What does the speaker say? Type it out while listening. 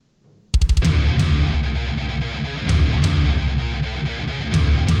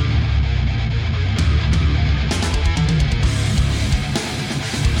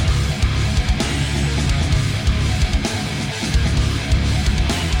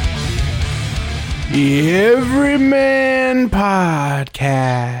Everyman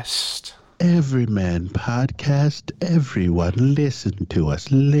Podcast. Everyman Podcast. Everyone, listen to us.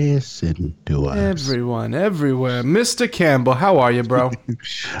 Listen to us. Everyone, everywhere. Mr. Campbell, how are you, bro?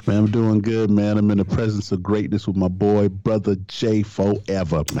 Man, I'm doing good, man. I'm in the presence of greatness with my boy, Brother J,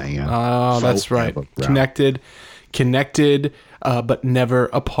 forever, man. Oh, that's right. Bro. Connected, but never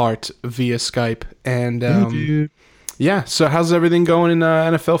apart via Skype. And yeah, so how's everything going in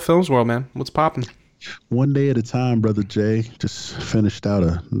NFL Films world, man? What's popping? One day at a time, Brother J. Just finished out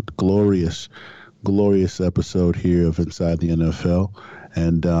a glorious episode here of Inside the NFL.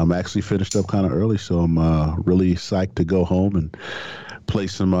 And actually finished up kind of early, so I'm really psyched to go home and play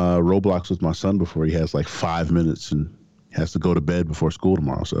some Roblox with my son before he has like 5 minutes and has to go to bed before school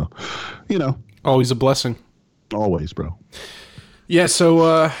tomorrow. So, you know. Always a blessing. Always, bro. Yeah,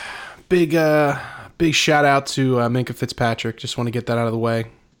 so big shout out to Minkah Fitzpatrick. Just want to get that out of the way.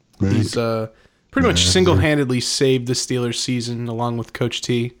 He's pretty much single-handedly saved the Steelers season along with Coach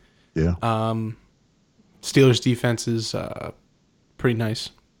T. Yeah. Steelers defense is pretty nice.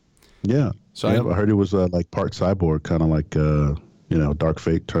 Yeah. So I heard he was like part cyborg, kind of like dark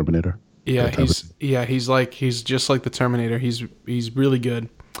fake Terminator. Yeah, he's just like the Terminator. He's really good.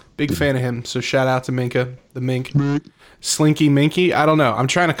 Big fan of him. So shout out to Minkah, the Mink. Slinky Minky? I don't know. I'm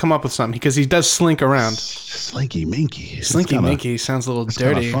trying to come up with something because he does slink around. Slinky Minky. Slinky Minky sounds a little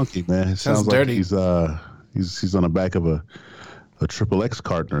dirty. Funky, man. It sounds dirty. Like he's on the back of a Triple X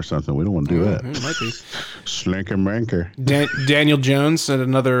carton or something. We don't want to do that. It might be. Slinker Manker. Daniel Jones had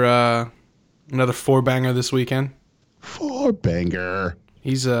another four-banger this weekend. Four-banger.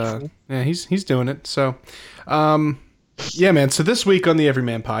 He's doing it. So, yeah, man. So this week on the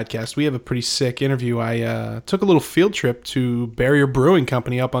Everyman Podcast, we have a pretty sick interview. I took a little field trip to Barrier Brewing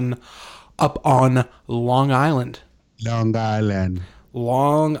Company up on Long Island. Long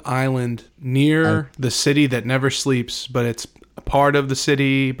Island, near the city that never sleeps, but it's a part of the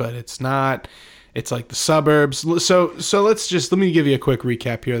city, but it's not. It's like the suburbs. So let me give you a quick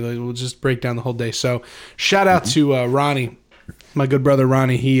recap here. We'll just break down the whole day. So shout out to Ronnie, my good brother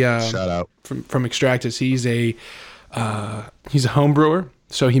Ronnie. He shout out from Extractus. He's a home brewer,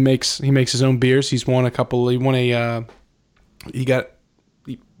 so he makes his own beers. He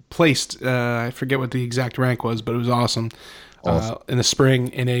placed I forget what the exact rank was, but it was awesome. In the spring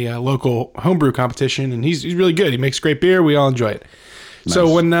in a local homebrew competition, and he's really good. He makes great beer. We all enjoy it. Nice.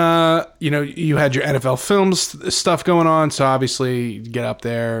 So when you had your NFL Films stuff going on, so obviously you get up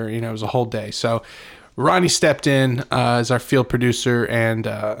there, it was a whole day. So Ronnie stepped in as our field producer and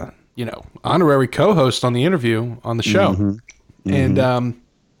honorary co-host on the interview on the show. Mm-hmm. And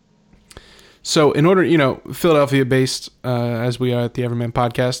so in order, Philadelphia-based, as we are at the Everyman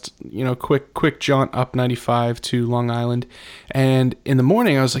Podcast, quick jaunt up 95 to Long Island. And in the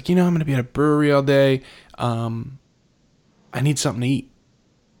morning, I was like, I'm going to be at a brewery all day. I need something to eat.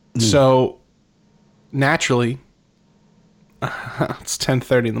 So naturally, it's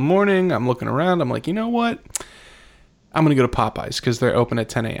 10:30 in the morning. I'm looking around. I'm like, you know what? I'm going to go to Popeyes because they're open at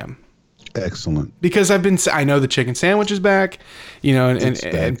 10 a.m. Excellent. Because I know the chicken sandwich is back,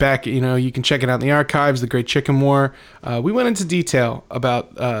 and back, you can check it out in the archives, the Great Chicken War. We went into detail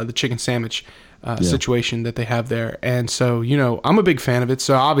about the chicken sandwich situation that they have there. And so, I'm a big fan of it.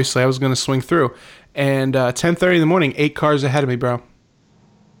 So obviously I was going to swing through. And 10:30 in the morning, 8 cars ahead of me, bro.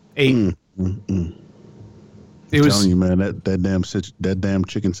 8. I'm telling you, man, that damn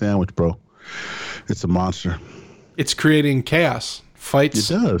chicken sandwich, bro. It's a monster. It's creating chaos,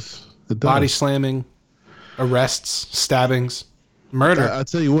 fights. It does. Body slamming, arrests, stabbings, murder. I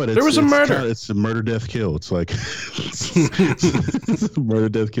tell you what, there was a murder. It's a murder, death, kill. It's like it's a murder,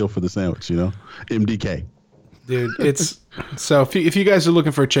 death, kill for the sandwich. MDK. Dude, it's so if you guys are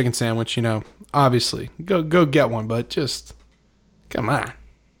looking for a chicken sandwich, obviously go get one, but just come on.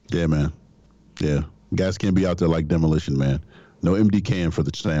 Yeah, man. Yeah, guys can't be out there like Demolition Man. No MDKing for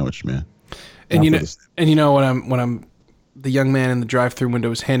the sandwich, man. And when I'm the young man in the drive-through window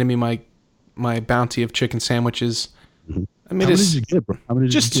was handing me my bounty of chicken sandwiches. Mm-hmm. I mean, how many did you get, bro?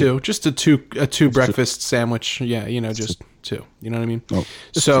 Just two. Just a two breakfast sandwich. Yeah, just two. You know what I mean? Oh,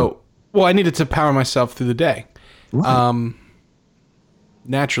 well, I needed to power myself through the day. Right.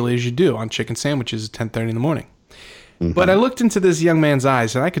 Naturally, as you do on chicken sandwiches at 10:30 in the morning. Mm-hmm. But I looked into this young man's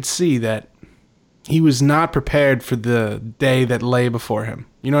eyes, and I could see that he was not prepared for the day that lay before him.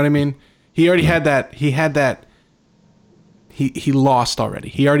 You know what I mean? He already had that. He had that. He lost already.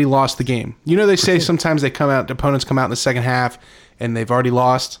 He already lost the game. They say sometimes the opponents come out in the second half and they've already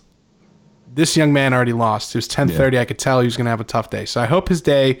lost. This young man already lost. It was 10:30. I could tell he was going to have a tough day. So I hope his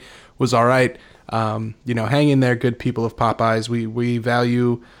day was all right. Hang in there, good people of Popeyes. We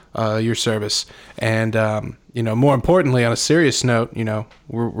value your service. And, more importantly, on a serious note,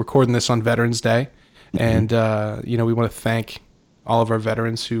 we're recording this on Veterans Day. And, we want to thank all of our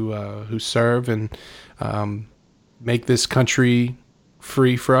veterans who serve and make this country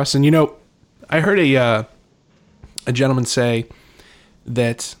free for us. And, I heard a gentleman say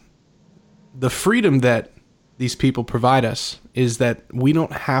that the freedom that these people provide us is that we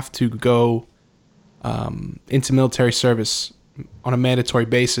don't have to go into military service on a mandatory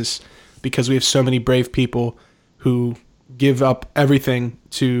basis because we have so many brave people who give up everything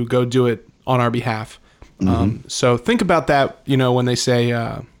to go do it on our behalf. So think about that, when they say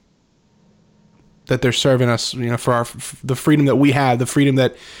that they're serving us, for the freedom that we have, the freedom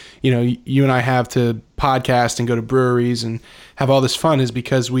that, you and I have to podcast and go to breweries and have all this fun is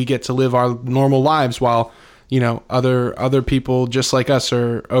because we get to live our normal lives while, other people just like us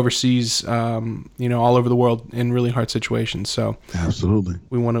are overseas, all over the world in really hard situations. So absolutely,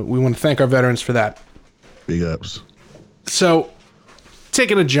 we want to thank our veterans for that. Big ups. So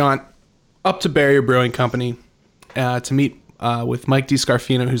taking a jaunt up to Barrier Brewing Company to meet with Mike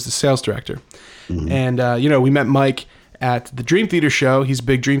DiScarfino, who's the sales director. And, we met Mike at the Dream Theater show. He's a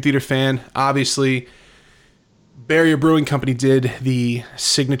big Dream Theater fan. Obviously, Barrier Brewing Company did the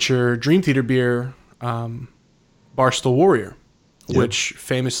signature Dream Theater beer, Barstool Warrior, which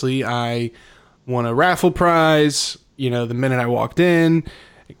famously I won a raffle prize, the minute I walked in.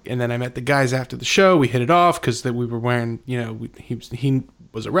 And then I met the guys after the show. We hit it off because we were wearing, he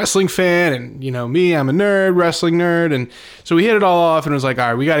was a wrestling fan, and me, I'm a nerd, wrestling nerd, and so we hit it all off, and it was like, all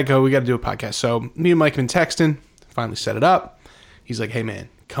right, we gotta go, we gotta do a podcast. So me and Mike have been texting, finally set it up. He's like, hey man,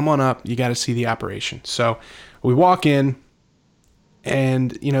 come on up, you gotta see the operation. So we walk in,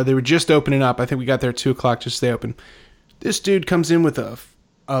 and they were just opening up. I think we got there at 2:00 just as they open. This dude comes in with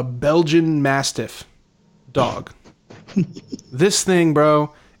a Belgian Mastiff dog. This thing,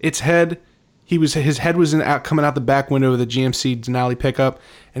 bro, its head. His head was coming out the back window of the GMC Denali pickup,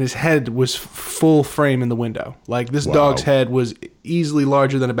 and his head was full frame in the window. Like, this dog's head was easily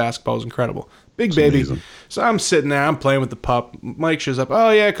larger than a basketball. It was incredible. Big baby. Amazing. So I'm sitting there, I'm playing with the pup. Mike shows up. Oh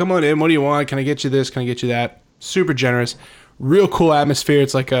yeah, come on in. What do you want? Can I get you this? Can I get you that? Super generous. Real cool atmosphere.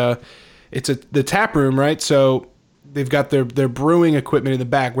 It's like the tap room, right? So they've got their brewing equipment in the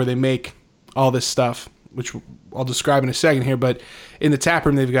back where they make all this stuff, which I'll describe in a second here. But in the tap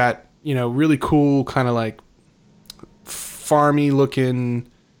room, they've got really cool kind of like farmy looking,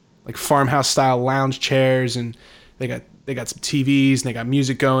 like farmhouse style lounge chairs, and they got some TVs, and they got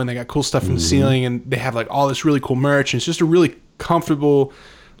music going, they got cool stuff from the ceiling, and they have like all this really cool merch, and it's just a really comfortable,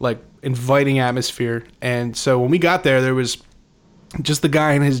 like inviting atmosphere. And so when we got there was just the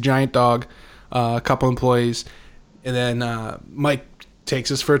guy and his giant dog, a couple employees, and then Mike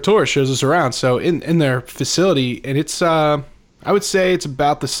takes us for a tour, shows us around. So in their facility, and it's I would say it's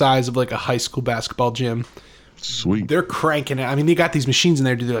about the size of like a high school basketball gym. Sweet. They're cranking it. I mean, they got these machines in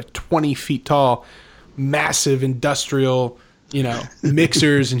there to do like 20 feet tall, massive industrial,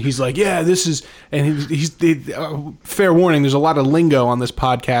 mixers. And he's like, yeah, this is, and fair warning, there's a lot of lingo on this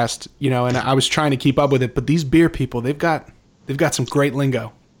podcast, and I was trying to keep up with it, but these beer people, they've got some great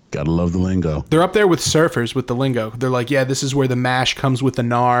lingo. Gotta love the lingo. They're up there with surfers with the lingo. They're like, yeah, this is where the mash comes with the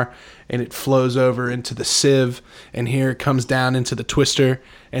gnar, and it flows over into the sieve, and here it comes down into the twister,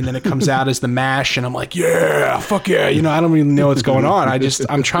 and then it comes out as the mash, and I'm like, yeah, fuck yeah. I don't even know what's going on.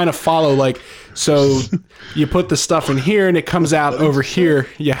 I'm trying to follow, like, so you put the stuff in here, and it comes out over here.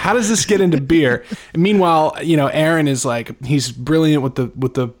 Yeah, how does this get into beer? And meanwhile, Aaron is like, he's brilliant with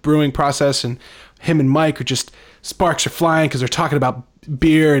the brewing process, and him and Mike are just, sparks are flying because they're talking about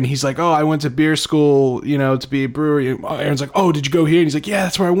beer, and he's like, oh, I went to beer school, to be a brewer. Aaron's like, oh, did you go here? And he's like, yeah,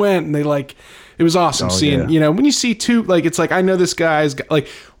 that's where I went. And they like, it was awesome seeing, when you see two, like, it's like, I know this guy's got, like,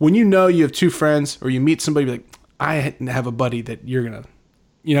 when you have two friends or you meet somebody, like, I have a buddy that you're gonna,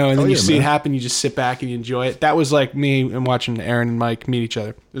 and then you see it happen, you just sit back and you enjoy it. That was like me and watching Aaron and Mike meet each other.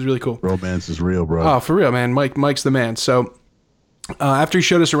 It was really cool. Romance is real, bro. Oh, for real, man. Mike's the man. So after he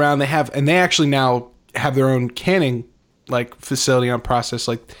showed us around, they actually now have their own canning like facility on process.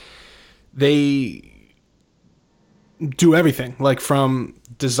 Like, they do everything, like from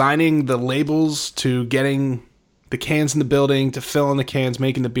designing the labels to getting the cans in the building to filling the cans,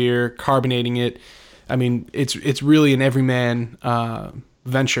 making the beer, carbonating it. I mean, it's really an everyman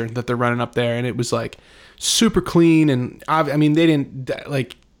venture that they're running up there, and it was like super clean. And I mean, they didn't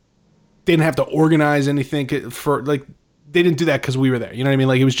have to organize anything for, like, they didn't do that because we were there. You know what I mean?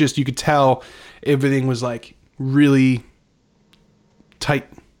 Like, it was just, you could tell everything was like really tight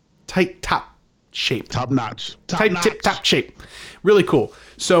top shape. Top notch. Tip top shape. Really cool.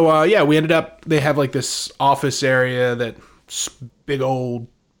 So we ended up, they have like this office area, that big old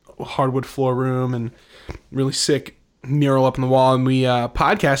hardwood floor room, and really sick mural up on the wall, and we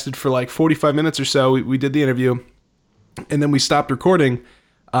podcasted for like 45 minutes or so. We did the interview, and then we stopped recording,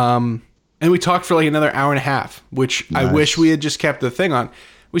 and we talked for like another hour and a half, which nice. I wish we had just kept the thing on.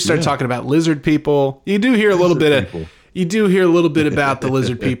 We started talking about lizard people. You do hear a little bit about the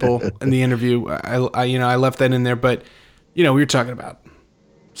lizard people in the interview. I left that in there, but we were talking about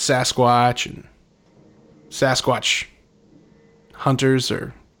Sasquatch and Sasquatch hunters,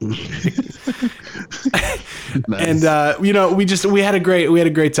 or nice. And we had a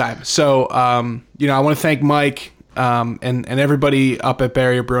great time. So I want to thank Mike and everybody up at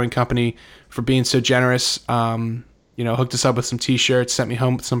Barrier Brewing Company for being so generous. Hooked us up with some t-shirts, sent me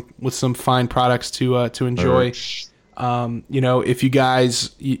home with some fine products to enjoy. If you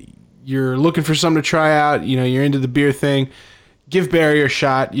guys you're looking for something to try out, you're into the beer thing, give Barrier a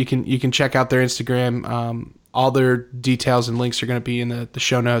shot. You can check out their Instagram. All their details and links are going to be in the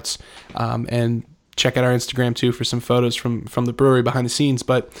show notes. And check out our Instagram too for some photos from the brewery behind the scenes.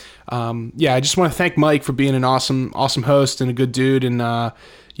 But I just want to thank Mike for being an awesome host and a good dude. And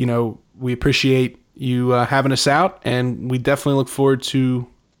we appreciate you having us out, and we definitely look forward to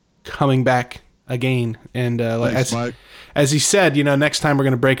coming back again. And thanks, Mike. As he said, next time we're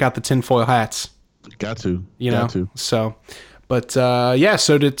going to break out the tinfoil hats. Got to. So. But so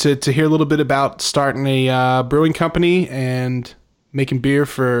to hear a little bit about starting a brewing company and making beer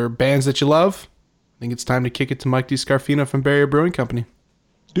for bands that you love, I think it's time to kick it to Mike DiScarfino from Barrier Brewing Company.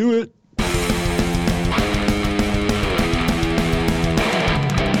 Do it.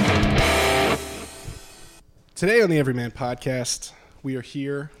 Today on the Everyman Podcast, we are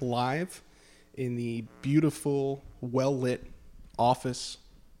here live in the beautiful, well-lit office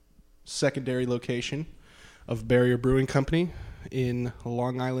secondary location of Barrier Brewing Company in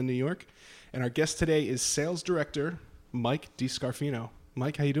Long Island, New York. And our guest today is Sales Director Mike DiScarfino.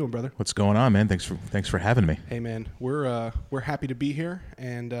 Mike, how you doing, brother? What's going on, man? Thanks for having me. Hey, man, we're happy to be here.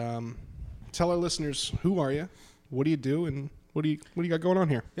 And tell our listeners, who are you? What do you do? And what do you got going on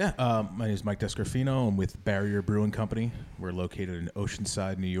here? Yeah, my name is Mike DiScarfino. I'm with Barrier Brewing Company. We're located in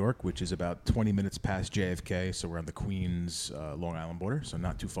Oceanside, New York, which is about 20 minutes past JFK. So we're on the Queens, Long Island border, so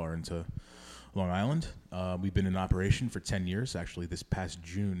not too far into Long Island. We've been in operation for 10 years. Actually, this past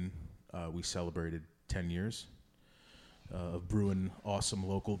June, we celebrated 10 years of brewing awesome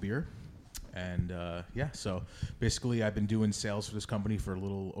local beer. And so basically I've been doing sales for this company for a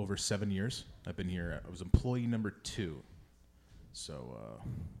little over 7 years. I've been here. I was employee number 2. So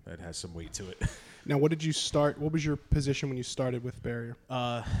that has some weight to it. Now, what did you start? What was your position when you started with Barrier?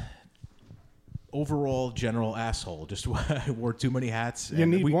 Overall general asshole. Just I wore too many hats. You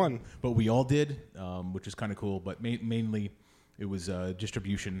need one. But we all did, which is kind of cool. But mainly it was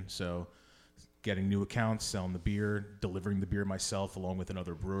distribution. So getting new accounts, selling the beer, delivering the beer myself along with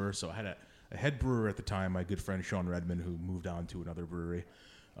another brewer. So I had a head brewer at the time, my good friend Sean Redmond, who moved on to another brewery.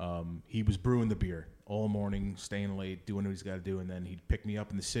 He was brewing the beer all morning, staying late, doing what he's got to do, and then he'd pick me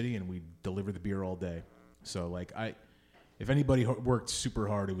up in the city and we'd deliver the beer all day. So if anybody worked super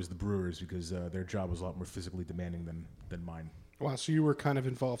hard, it was the brewers, because their job was a lot more physically demanding than mine. Wow, so you were kind of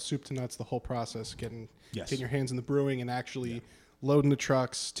involved soup to nuts the whole process, getting your hands in the brewing and actually loading the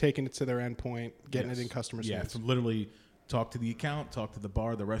trucks, taking it to their end point, getting it in customers' hands. Yeah, literally talk to the account, talk to the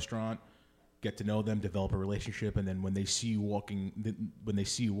bar, the restaurant, get to know them, develop a relationship, and then when they see you walking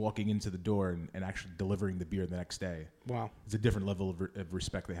into the door and actually delivering the beer the next day, wow, it's a different level of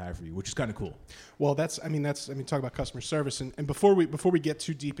respect they have for you, which is kind of cool. Well, talk about customer service, and before we get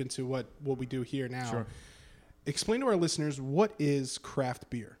too deep into what we do here now, sure. Explain to our listeners, what is craft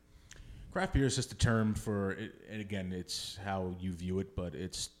beer? Craft beer is just a term for, and again, it's how you view it, but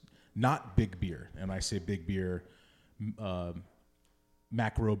it's not big beer. And I say big beer,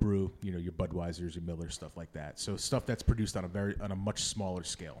 macro brew, your Budweisers, your Miller, stuff like that. So stuff that's produced on a much smaller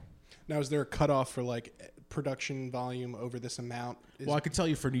scale. Now, is there a cutoff for production volume over this amount? Well, I could tell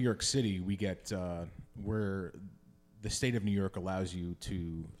you for New York City, we get where the state of New York allows you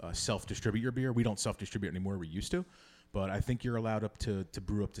to self-distribute your beer. We don't self-distribute anymore. We used to. But I think you're allowed to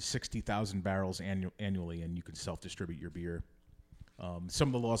brew up to 60,000 barrels annually, and you can self-distribute your beer. Some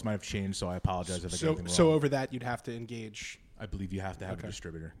of the laws might have changed, so I apologize if I got anything wrong. So over that, you'd have to engage. I believe you have to have a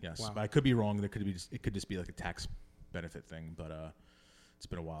distributor. Yes, wow. But I could be wrong. It could just be like a tax benefit thing. But it's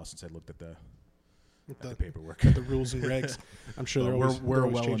been a while since I looked at the paperwork, at the rules and regs. I'm sure we're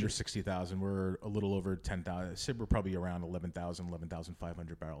well under 60,000. We're a little over 10,000. I said we're probably around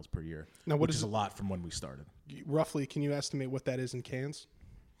 11,500 barrels per year. Now, which is a lot from when we started. Roughly, can you estimate what that is in cans?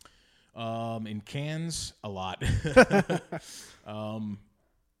 In cans, a lot.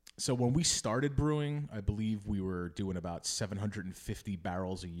 So when we started brewing, I believe we were doing about 750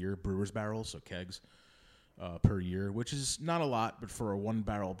 barrels a year, brewer's barrels, so kegs, per year, which is not a lot, but for a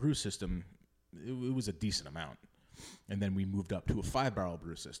 1-barrel brew system, it was a decent amount. And then we moved up to a 5-barrel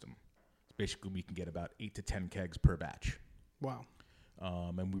brew system. Basically, we can get about 8 to 10 kegs per batch. Wow.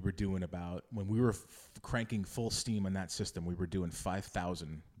 And we were doing when we were cranking full steam on that system, we were doing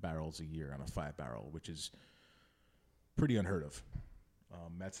 5,000 barrels a year on a 5-barrel, which is pretty unheard of.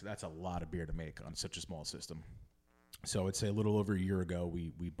 That's a lot of beer to make on such a small system. So I'd say a little over a year ago,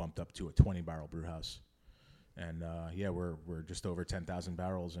 we bumped up to a 20-barrel brew house. And we're just over 10,000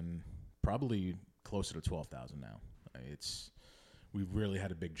 barrels and probably closer to 12,000 now. We've really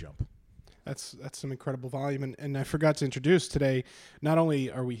had a big jump. That's some incredible volume. And I forgot to introduce today, not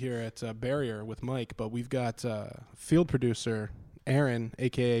only are we here at Barrier with Mike, but we've got field producer Aaron,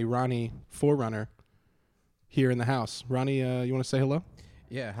 a.k.a. Ronnie Forerunner, here in the house. Ronnie, you want to say hello?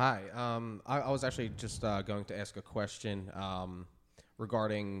 Yeah, hi. I was actually just going to ask a question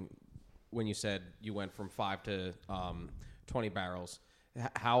regarding when you said you went from 5 to 20 barrels.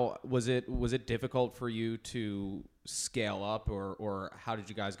 How was it? Was it difficult for you to scale up, or how did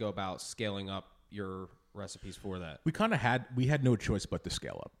you guys go about scaling up your recipes for that? We had no choice but to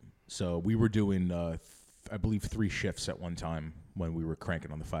scale up. So we were doing, I believe, 3 shifts at one time when we were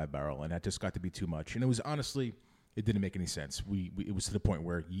cranking on the 5-barrel, and that just got to be too much. And it was honestly, it didn't make any sense. It was to the point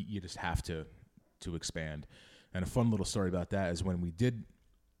where you just have to expand. And a fun little story about that is when we did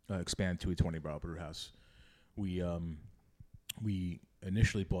expand to a 20-barrel brew house, we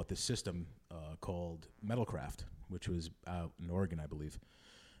initially bought this system called Metalcraft, which was out in Oregon, I believe.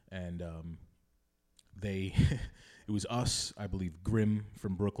 And it was us, I believe, Grimm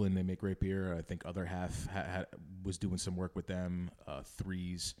from Brooklyn. They make great beer. I think other half was doing some work with them,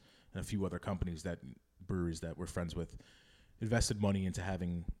 Threes, and a few other breweries that we're friends with, invested money into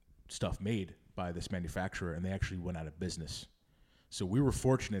having stuff made by this manufacturer, and they actually went out of business. So we were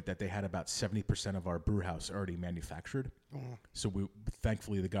fortunate that they had about 70% of our brew house already manufactured. Mm. So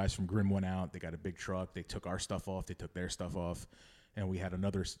thankfully, the guys from Grimm went out. They got a big truck. They took our stuff off. They took their stuff off. And we had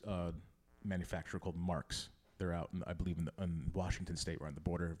another manufacturer called Marks. They're out, I believe, in Washington State, right on the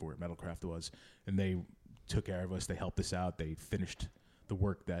border of where Metalcraft was. And they took care of us. They helped us out. They finished the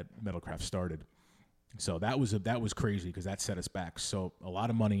work that Metalcraft started. So that was crazy because that set us back. So a lot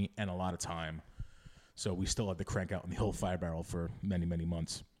of money and a lot of time. So we still had to crank out in the whole 5-barrel for many, many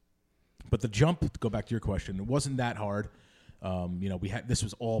months. But the jump, to go back to your question, it wasn't that hard. This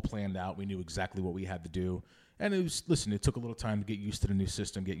was all planned out. We knew exactly what we had to do. And it took a little time to get used to the new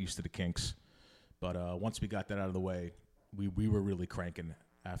system, get used to the kinks. But once we got that out of the way, we were really cranking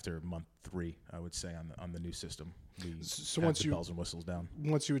after month 3, I would say, on the new system. So once bells and whistles down.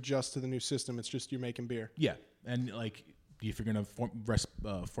 Once you adjust to the new system, it's just you're making beer. Yeah, and if you're going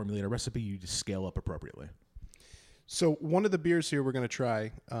to formulate a recipe, you just scale up appropriately. So one of the beers here we're going to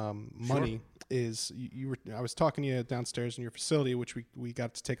try, Money, sure, is I was talking to you downstairs in your facility, which we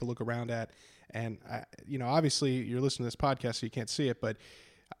got to take a look around at, and obviously you're listening to this podcast, so you can't see it, but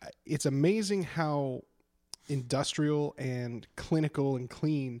it's amazing how industrial and clinical and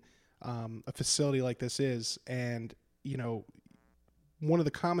clean a facility like this is. And one of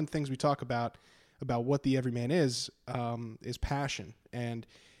the common things we talk about what the everyman is passion. And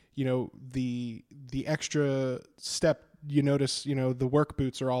the extra step, you notice, the work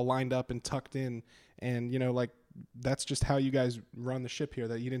boots are all lined up and tucked in, and that's just how you guys run the ship here.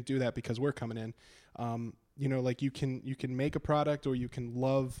 That you didn't do that because we're coming in. You can make a product, or you can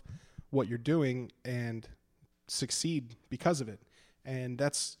love what you're doing and succeed because of it. And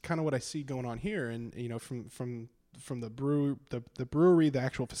that's kind of what I see going on here. And from the brewery, the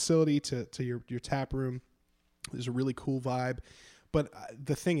actual facility to your tap room, there's a really cool vibe. But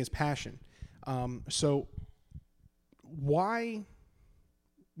the thing is passion. So why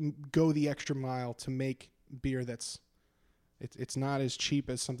go the extra mile to make beer it's not as cheap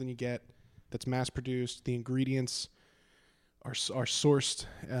as something you get that's mass produced? The ingredients are sourced,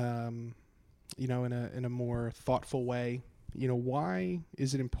 in a more thoughtful way. Why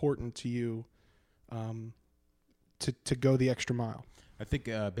is it important to you to go the extra mile? I think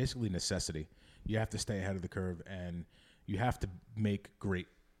basically necessity. You have to stay ahead of the curve, and you have to make great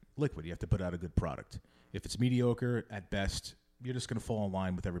liquid. You have to put out a good product. If it's mediocre at best, you're just going to fall in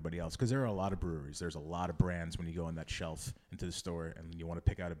line with everybody else, because there are a lot of breweries. There's a lot of brands. When you go on that shelf into the store and you want to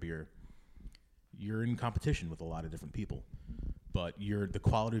pick out a beer, you're in competition with a lot of different people. But the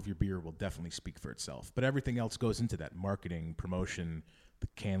quality of your beer will definitely speak for itself. But everything else goes into that: marketing, promotion, the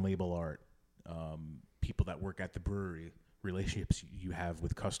can label art, people that work at the brewery, relationships you have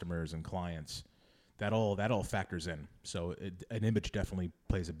with customers and clients, that all factors in. So an image definitely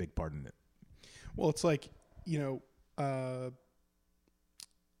plays a big part in it. Well, it's like,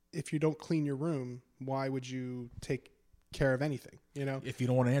 if you don't clean your room, why would you take care of anything? If you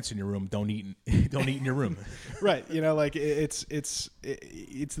don't want to answer in your room, don't eat in your room. Right. Like it's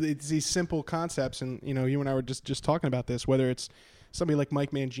these simple concepts. And, you and I were just talking about this, whether it's somebody like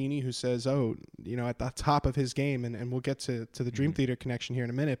Mike Mangini who says, at the top of his game, and we'll get to the Dream Theater connection here in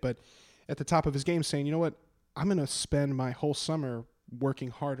a minute, but at the top of his game saying, you know what, I'm going to spend my whole summer working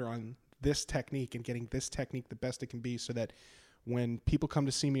harder on this technique and getting this technique the best it can be, so that when people come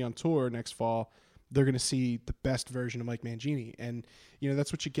to see me on tour next fall, they're going to see the best version of Mike Mangini. And,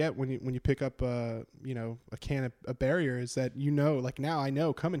 that's what you get when you pick up, a can of a barrier, is that, like now I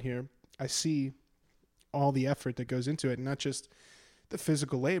know coming here, I see all the effort that goes into it, and not just the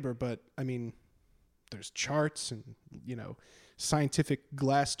physical labor, but I mean, there's charts and, scientific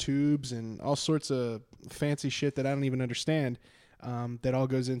glass tubes and all sorts of fancy shit that I don't even understand, that all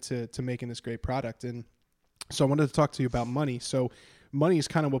goes into making this great product. And so I wanted to talk to you about money. So money is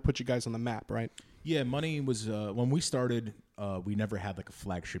kind of what put you guys on the map, right? Yeah, money was, when we started, we never had like a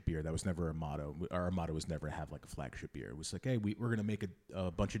flagship beer. That was never a motto. Our motto was never have like a flagship beer. It was like, hey, we're going to make a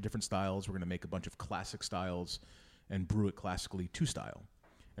bunch of different styles. We're going to make a bunch of classic styles and brew it classically to style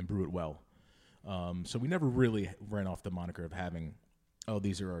and brew it well. So we never really ran off the moniker of having,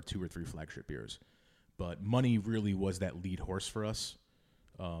 these are our 2 or 3 flagship beers. But money really was that lead horse for us.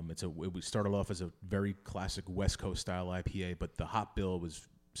 We started off as a very classic West Coast style IPA, but the hop bill was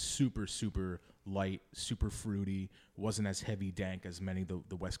super, super light, super fruity. Wasn't as heavy dank as many of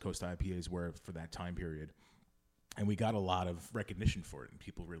the West Coast IPAs were for that time period. And we got a lot of recognition for it, and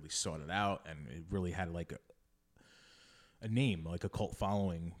people really sought it out, and it really had like a name, like a cult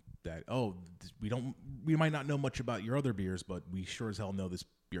following that, we might not know much about your other beers, but we sure as hell know this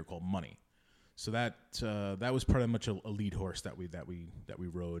beer called Money. So that was pretty much a lead horse that we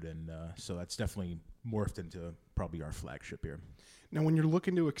rode, and so that's definitely morphed into probably our flagship beer. Now, when you're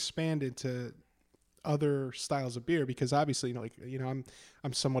looking to expand into other styles of beer, because obviously,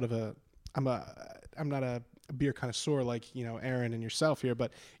 I'm somewhat of I'm not a beer connoisseur like Aaron and yourself here,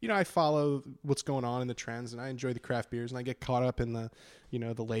 but I follow what's going on in the trends, and I enjoy the craft beers, and I get caught up in the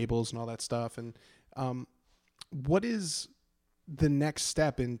the labels and all that stuff. And what is the next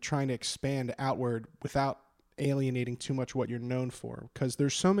step in trying to expand outward without alienating too much what you're known for? Because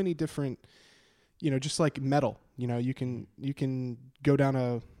there's so many different, just like metal, you can go down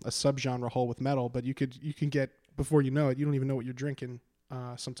a subgenre hole with metal, but you can get, before you know it, you don't even know what you're drinking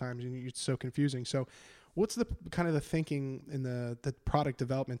sometimes, and it's so confusing. So what's the kind of the thinking in the product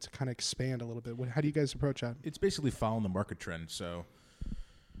development to kind of expand a little bit? How do you guys approach that? It's basically following the market trend. So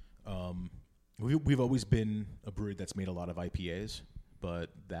we've always been a brewery that's made a lot of IPAs, but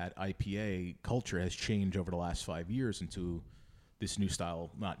that IPA culture has changed over the last 5 years into this new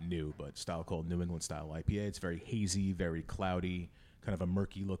style, not new, but style called New England style IPA. It's very hazy, very cloudy, kind of a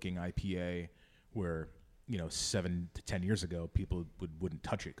murky looking IPA where, 7 to 10 years ago, people wouldn't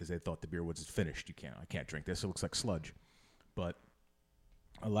touch it because they thought the beer was finished. I can't drink this. It looks like sludge. But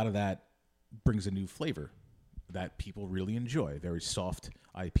a lot of that brings a new flavor that people really enjoy. Very soft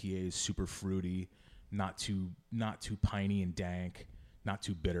IPAs, super fruity, not too piney and dank, not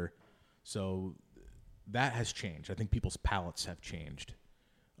too bitter. So that has changed. I think people's palates have changed.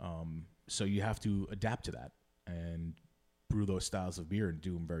 So you have to adapt to that and brew those styles of beer and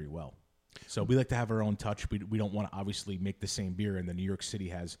do them very well. So we like to have our own touch. We don't want to obviously make the same beer, and then New York City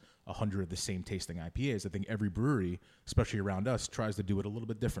has 100 of the same tasting IPAs. I think every brewery, especially around us, tries to do it a little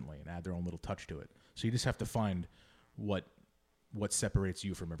bit differently and add their own little touch to it. So you just have to find what separates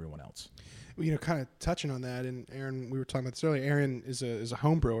you from everyone else. Well, kind of touching on that, and Aaron, we were talking about this earlier. Aaron is a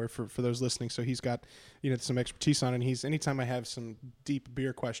home brewer for those listening, so he's got some expertise on it. And anytime I have some deep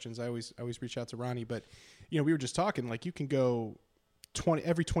beer questions, I always reach out to Ronnie. But we were just talking, like, you can go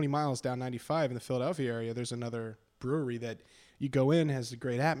every 20 miles down 95 in the Philadelphia area. There's another brewery that you go in, has a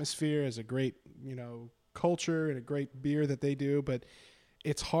great atmosphere, has a great culture, and a great beer that they do. But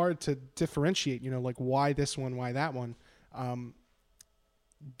it's hard to differentiate, like, why this one, why that one.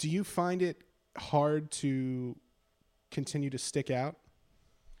 Do you find it hard to continue to stick out?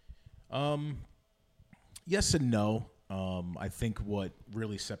 Yes and no. I think what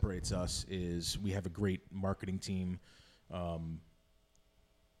really separates us is we have a great marketing team.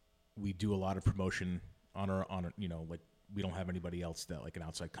 We do a lot of promotion on our like, we don't have anybody else that, like, an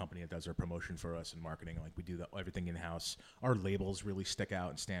outside company that does our promotion for us and marketing. Like, we do everything in house. Our labels really stick out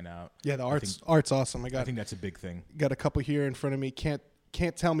and stand out. Yeah, the art's awesome. I think that's a big thing. Got a couple here in front of me. Can't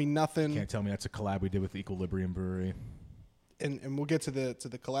tell me nothing. Can't tell me that's a collab we did with Equilibrium Brewery. and we'll get to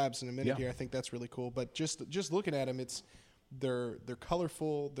the collabs in a minute here. I think that's really cool. But just looking at them, they're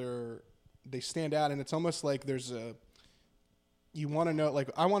colorful. They stand out, and it's almost like there's you want to know, like,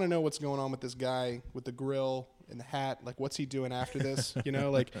 I want to know what's going on with this guy with the grill and the hat. Like, what's he doing after this? You know,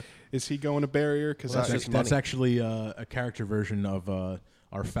 like, is he going to Barrier? Because that's actually a character version of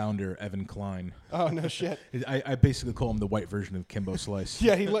our founder, Evan Klein. Oh, no shit. I basically call him the white version of Kimbo Slice.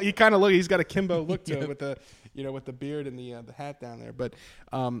 Yeah, he kind of he's got a Kimbo look to him with the, with the beard and the hat down there. But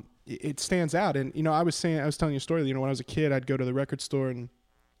it stands out. And, I was telling you a story, when I was a kid, I'd go to the record store and,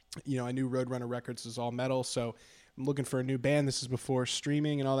 I knew Roadrunner Records was all metal. So I'm looking for a new band. This is before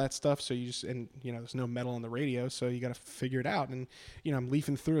streaming and all that stuff. So there's no metal on the radio. So you got to figure it out. And, I'm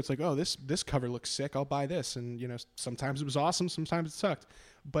leafing through. It's like, oh, this cover looks sick. I'll buy this. And, sometimes it was awesome. Sometimes it sucked.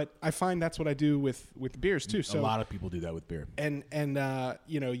 But I find that's what I do with beers too. So a lot of people do that with beer. And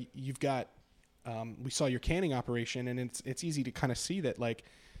you've got, we saw your canning operation, and it's easy to kind of see that, like,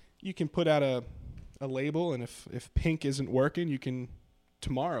 you can put out a label, and if pink isn't working, you can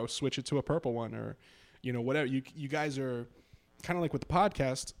tomorrow switch it to a purple one, or, whatever. You guys are kind of like with the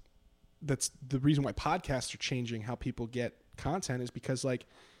podcast. That's the reason why podcasts are changing how people get content, is because, like,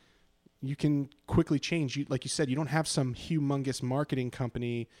 you can quickly change. Like you said, you don't have some humongous marketing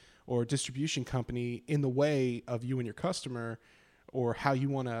company or distribution company in the way of you and your customer, or how you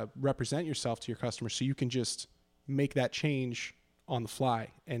want to represent yourself to your customer. So you can just make that change on the fly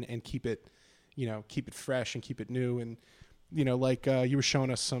and keep it, keep it fresh and keep it new. And, like you were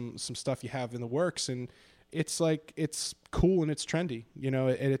showing us some stuff you have in the works, and it's like, it's cool and it's trendy,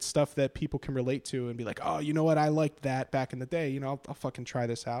 and it's stuff that people can relate to and be like, oh, you know what? I liked that back in the day. I'll fucking try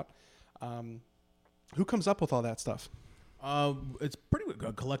this out. Who comes up with all that stuff? It's pretty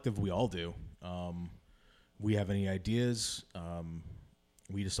a collective. We all do. We have any ideas,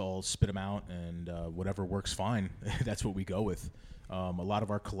 we just all spit them out, and whatever works fine. That's what we go with. A lot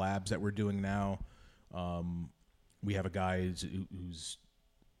of our collabs that we're doing now, we have a guy who's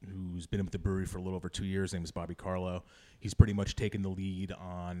been with the brewery for a little over 2 years. His name is Bobby Carlo. He's pretty much taken the lead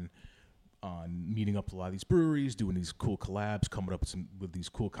on meeting up with a lot of these breweries, doing these cool collabs, coming up with these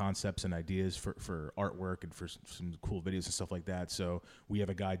cool concepts and ideas for artwork and for some cool videos and stuff like that. So we have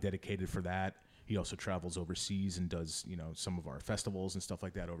a guy dedicated for that. He also travels overseas and does, some of our festivals and stuff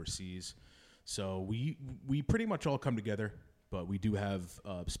like that overseas. So we pretty much all come together, but we do have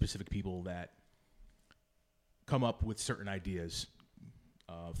specific people that come up with certain ideas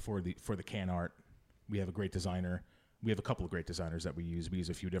for the can art. We have a great designer. We have a couple of great designers that we use. We use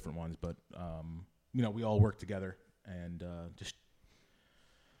a few different ones, but we all work together and just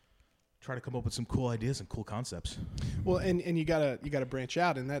try to come up with some cool ideas and cool concepts. Well, and you gotta branch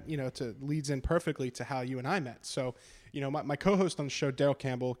out, and that leads in perfectly to how you and I met. So, my co-host on the show, Daryl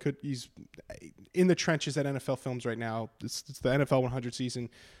Campbell, he's in the trenches at NFL Films right now. It's the NFL 100 season.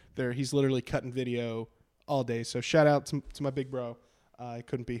 He's literally cutting video all day. So shout out to my big bro. I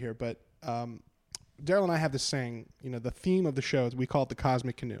couldn't be here, but Daryl and I have this saying. The theme of the show is, we call it the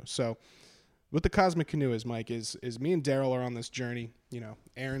Cosmic Canoe. So what the Cosmic Canoe is, Mike, is me and Daryl are on this journey.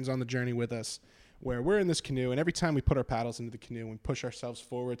 Aaron's on the journey with us, where we're in this canoe, and every time we put our paddles into the canoe and push ourselves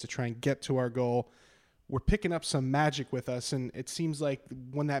forward to try and get to our goal, we're picking up some magic with us. And it seems like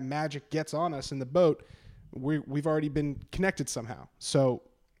when that magic gets on us in the boat, we've already been connected somehow. So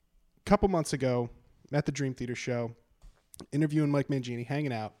a couple months ago, at the Dream Theater show, interviewing Mike Mangini,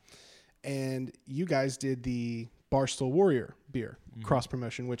 hanging out, and you guys did the Barstool Warrior beer cross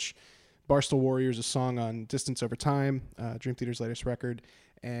promotion, which Barstool Warrior is a song on Distance Over Time, Dream Theater's latest record,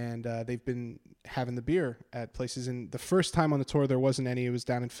 and they've been having the beer at places. And the first time on the tour, there wasn't any. It was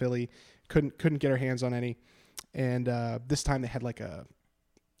down in Philly. Couldn't get our hands on any. And this time they had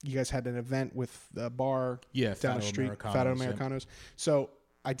you guys had an event with a bar down the street, Fado Americanos. Yeah. So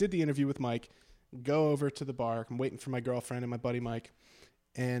I did the interview with Mike, go over to the bar. I'm waiting for my girlfriend and my buddy Mike.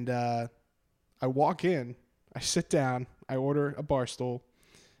 And I walk in, I sit down, I order a Barstool,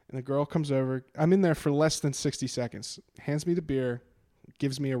 and the girl comes over. I'm in there for less than 60 seconds, hands me the beer,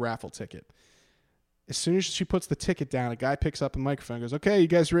 gives me a raffle ticket. As soon as she puts the ticket down, a guy picks up a microphone and goes, "Okay, you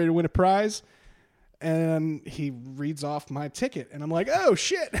guys ready to win a prize?" And he reads off my ticket, and I'm like, "Oh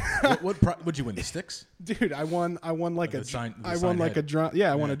shit!" What'd you win? The sticks, dude. I won like a drum.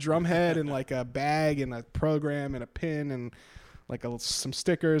 Yeah, I won a drum head and like a bag and a program and a pin and like some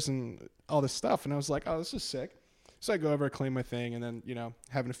stickers and all this stuff. And I was like, "Oh, this is sick." So I go over, claim my thing, and then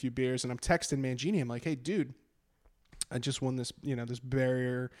having a few beers, and I'm texting Mangini. I'm like, "Hey, dude, I just won this this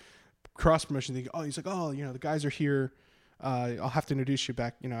Barrier cross promotion thing." Oh, he's like, "Oh, the guys are here. I'll have to introduce you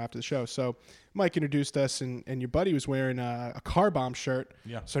back, after the show." So Mike introduced us, and your buddy was wearing a Car Bomb shirt.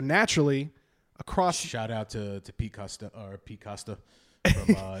 Yeah. So naturally, across. Shout out to Pete Costa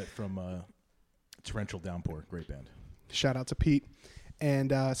from Torrential Downpour, great band. Shout out to Pete.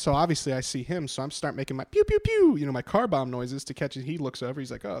 And so obviously I see him, so I'm start making my pew pew pew, my car bomb noises to catch it. He looks over,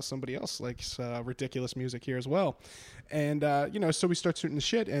 he's like, oh, somebody else likes ridiculous music here as well. And so we start shooting the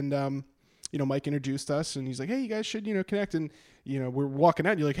shit, and Mike introduced us, and he's like, hey, you guys should connect. And we're walking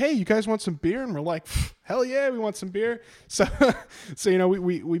out, and you're like, hey, you guys want some beer? And we're like, hell yeah, we want some beer. So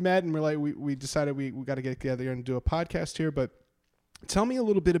we met, and we're like, we decided we got to get together and do a podcast here. But tell me a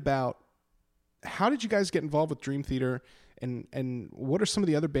little bit about, how did you guys get involved with Dream Theater, and what are some of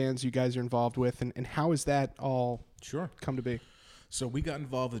the other bands you guys are involved with, and how has that all come to be? So we got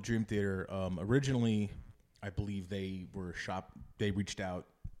involved with Dream Theater. Originally, I believe they reached out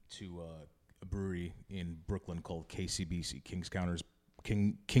to a brewery in Brooklyn called KCBC,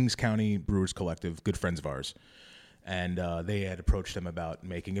 Kings County Brewers Collective, good friends of ours. And they had approached them about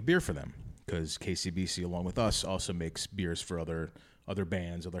making a beer for them, because KCBC, along with us, also makes beers for other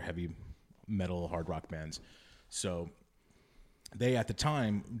bands, other heavy metal, hard rock bands. So they, at the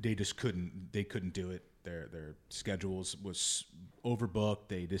time, they couldn't do it. Their schedules was overbooked.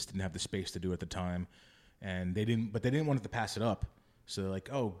 They just didn't have the space to do it at the time, and they didn't want to pass it up. So they're like,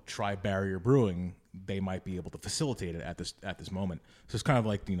 oh, try Barrier Brewing. They might be able to facilitate it at this moment. So it's kind of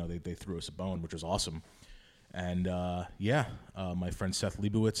like, they threw us a bone, which was awesome. And my friend Seth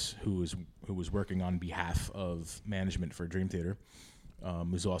Leibowitz, who was working on behalf of management for Dream Theater,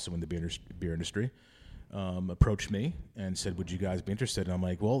 who's also in the beer industry, approached me and said, would you guys be interested? And I'm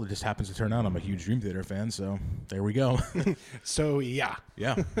like, well, it just happens to turn out I'm a huge Dream Theater fan, so there we go. So yeah.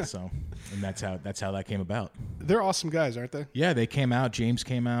 So, and that's how that came about. They're awesome guys, aren't they? Yeah, they came out. James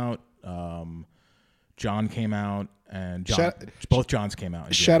came out. John came out, and both Johns came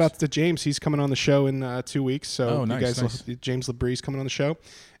out. Shout out to James. He's coming on the show in 2 weeks. So nice. James LeBree's coming on the show.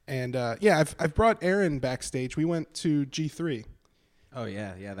 And I've brought Aaron backstage. We went to G3. Oh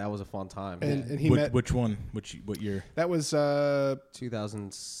yeah, that was a fun time. And he met which one? What year? That was 2000.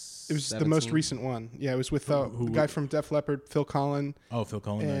 It was the most recent one. Yeah, it was with the guy from Def Leppard, Phil Collin. Oh, Phil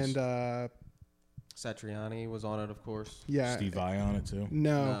Collin. And nice. Satriani was on it, of course. Yeah. Steve Vai on it too.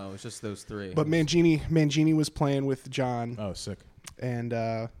 No, it was just those three. But Mangini was playing with John. Oh, sick. And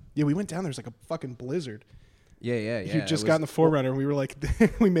we went down. There was like a fucking blizzard. Yeah. You just got in the Forerunner, and we were like,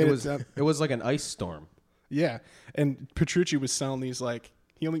 we made it. It was like an ice storm. Yeah, and Petrucci was selling these, like,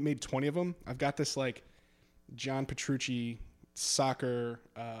 he only made 20 of them. I've got this, like, John Petrucci soccer,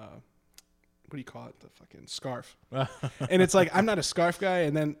 what do you call it? The fucking scarf. And it's like, I'm not a scarf guy,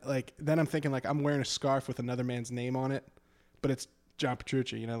 and then I'm thinking, like, I'm wearing a scarf with another man's name on it, but it's John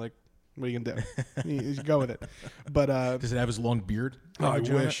Petrucci, like, what are you going to do? You go with it. But does it have his long beard? Oh, I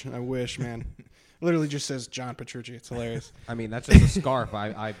wish, man. Literally just says John Petrucci. It's hilarious. I mean, that's just a scarf.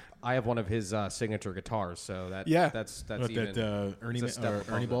 I have one of his signature guitars, so that's even that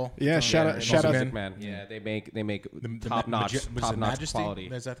Ernie Ball. Yeah, shout out, man. Yeah, they make top notch quality.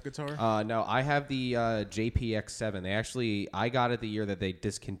 Is that the guitar? No, I have the JPX7. I got it the year that they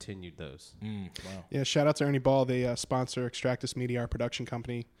discontinued those. Wow. Yeah, shout out to Ernie Ball. They sponsor Extractus Media, our production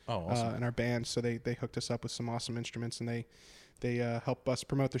company, awesome. And our band. So they hooked us up with some awesome instruments, and they help us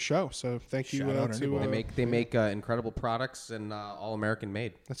promote the show. So thank you to they make incredible products and all American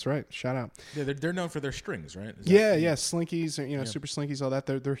made. That's right. Shout out. Yeah, they're known for their strings, right? Slinkies, super Slinkies, all that.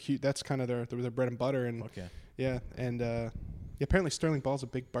 They're huge. That's kind of their bread and butter. And apparently Sterling Ball's a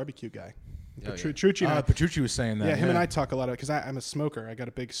big barbecue guy. Petrucci was saying that. Yeah, him and I talk a lot of it because I'm a smoker. I got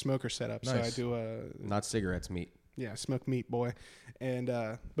a big smoker setup, nice. So I do not cigarettes, meat. Yeah, smoke meat, boy. And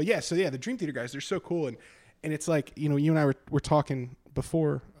the Dream Theater guys, they're so cool. And it's like, you and I were talking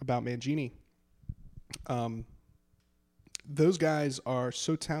before about Mangini. Those guys are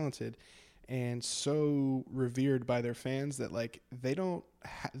so talented and so revered by their fans that, like, they don't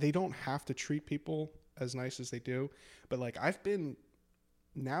have to treat people as nice as they do. But, like, I've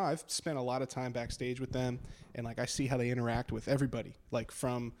spent a lot of time backstage with them, and, like, I see how they interact with everybody, like,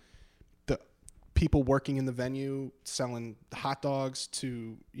 from the people working in the venue selling hot dogs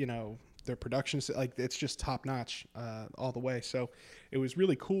to, their production, like, it's just top notch all the way. So it was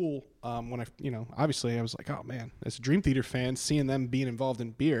really cool when obviously I was like, oh man, as a Dream Theater fan, seeing them being involved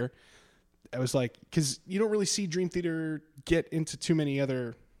in beer, I was like, because you don't really see Dream Theater get into too many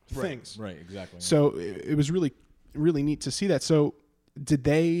other things. Right, exactly. So it was really, really neat to see that. So did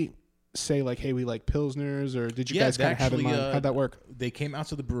they say, like, hey, we like Pilsners, or did you guys kind of have in mind? How'd that work? They came out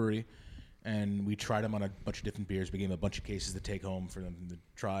to the brewery, and we tried them on a bunch of different beers. We gave them a bunch of cases to take home for them to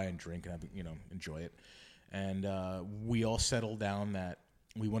try and drink and enjoy it. And we all settled down that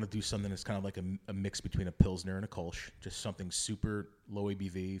we want to do something that's kind of like a mix between a Pilsner and a Kolsch, just something super low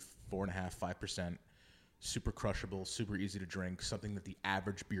ABV, 4.5%, 5%, super crushable, super easy to drink, something that the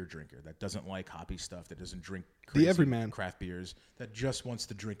average beer drinker that doesn't like hoppy stuff, that doesn't drink crazy the everyman craft beers, that just wants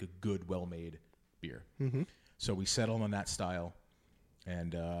to drink a good, well-made beer. Mm-hmm. So we settled on that style,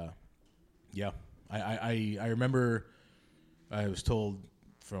 and yeah, I remember I was told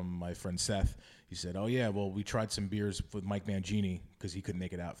from my friend Seth. He said, "Oh yeah, well we tried some beers with Mike Mangini because he couldn't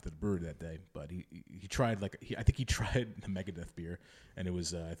make it out for the brewery that day, but he tried I think he tried the Megadeth beer, and it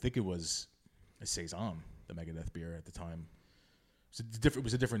was I think it was a saison, the Megadeth beer at the time. It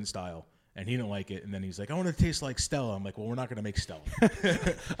was a different style, and he didn't like it. And then he's like, I want it to taste like Stella. I'm like, well, we're not going to make Stella.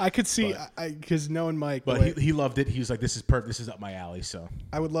 I could see, because knowing Mike, but he loved it. He was like, this is perfect. This is up my alley. So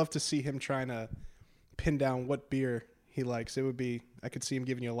I would love to see him trying to pin down what beer he likes. It would be, I could see him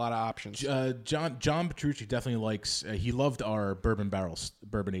giving you a lot of options. John Petrucci definitely likes. He loved our bourbon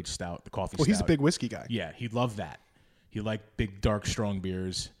aged stout, the coffee. Well, stout. He's a big whiskey guy. Yeah, he loved that. He liked big, dark, strong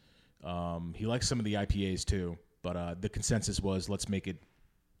beers. He likes some of the IPAs too, but the consensus was let's make it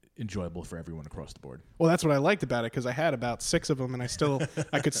enjoyable for everyone across the board. Well, that's what I liked about it, because I had about 6 of them, and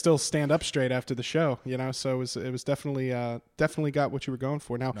I could still stand up straight after the show, So it was definitely got what you were going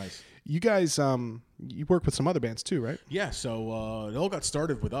for. Now, nice. You guys, you work with some other bands too, right? Yeah. So it all got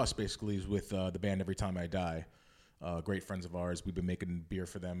started with us, basically, with the band Every Time I Die. Great friends of ours. We've been making beer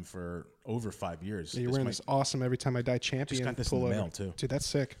for them for over 5 years. Yeah, you're wearing this awesome Every Time I Die champion. Just got this in the mail too. Dude, that's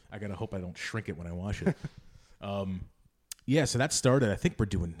sick. I gotta hope I don't shrink it when I wash it. Yeah, so that started. I think we're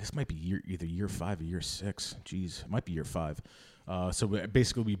doing this. Might be either year 5 or year 6. Jeez, it might be year 5. So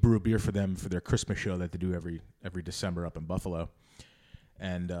we brew a beer for them for their Christmas show that they do every December up in Buffalo,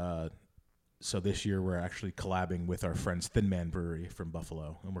 and so this year we're actually collabing with our friends Thin Man Brewery from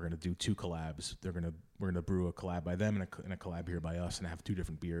Buffalo, and we're gonna do 2 collabs. We're gonna brew a collab by them and a collab here by us, and have 2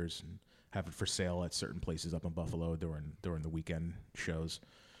 different beers and have it for sale at certain places up in Buffalo during the weekend shows.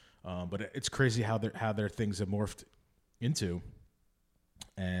 But it's crazy how their things have morphed into.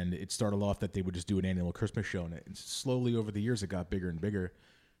 And it started off that they would just do an annual Christmas show, and slowly over the years it got bigger and bigger.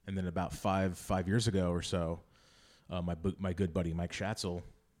 And then about five years ago or so, my good buddy Mike Schatzel,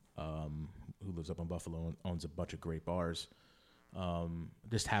 who lives up in Buffalo and owns a bunch of great bars,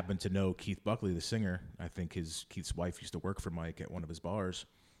 just happened to know Keith Buckley, the singer. I think Keith's wife used to work for Mike at one of his bars.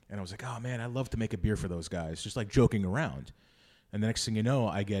 And I was like, oh man, I'd love to make a beer for those guys, just like joking around. And the next thing you know,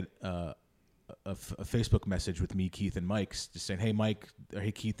 I get a Facebook message with me, Keith, and Mike, just saying,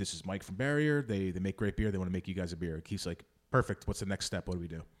 hey Keith, this is Mike from Barrier. They make great beer. They want to make you guys a beer. Keith's like, perfect. What's the next step? What do we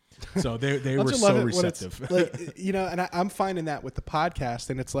do? So they were so receptive. Like, and I'm finding that with the podcast,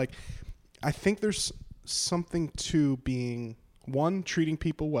 and it's like, I think there's something to being, 1, treating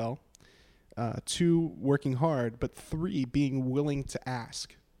people well, 2, working hard, but 3, being willing to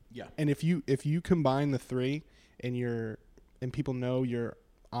ask. Yeah. And if you combine the 3 and people know you're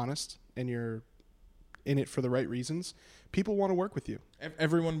honest and you're in it for the right reasons, people want to work with you.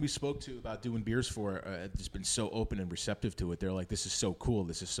 Everyone we spoke to about doing beers for has been so open and receptive to it. They're like, this is so cool.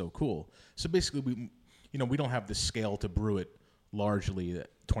 This is so cool. So basically, we don't have the scale to brew it largely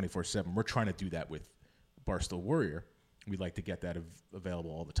 24/7. We're trying to do that with Barstool Warrior. We like to get that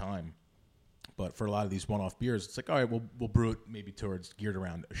available all the time. But for a lot of these one-off beers, it's like, all right, we'll brew it maybe geared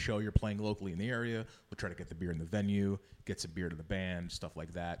around a show you're playing locally in the area. We'll try to get the beer in the venue, get some beer to the band, stuff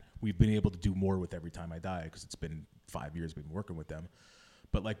like that. We've been able to do more with Every Time I Die because it's been 5 years we've been working with them.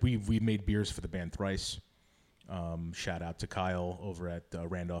 But like we made beers for the band Thrice. Shout out to Kyle over at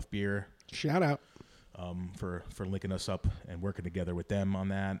Randolph Beer. Shout out. For linking us up and working together with them on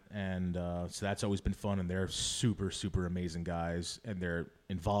that. And so that's always been fun, and they're super, super amazing guys, and they're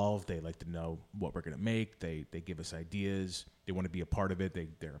involved. They like to know what we're going to make. They give us ideas. They want to be a part of it.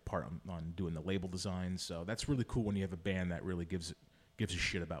 They're a part on doing the label design. So that's really cool when you have a band that really gives a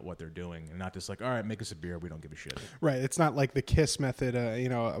shit about what they're doing, and not just like, all right, make us a beer, we don't give a shit. Right. It's not like the Kiss method.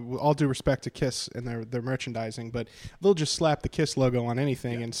 All due respect to Kiss and their merchandising, but they'll just slap the Kiss logo on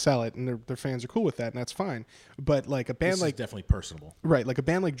anything and sell it, and their fans are cool with that, and that's fine. But like a band this like is definitely personable, right? Like a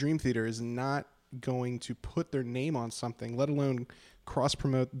band like Dream Theater is not going to put their name on something, let alone cross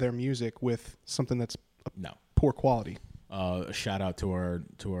promote their music with something that's poor quality. A shout out to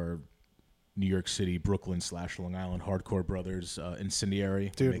our New York City, Brooklyn / Long Island hardcore brothers,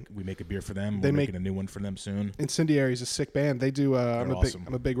 Incendiary. Dude, we make a beer for them. We're making a new one for them soon. Incendiary is a sick band. They do. I'm awesome.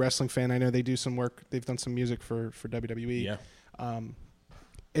 I'm a big wrestling fan. I know they do some work. They've done some music for WWE. Yeah.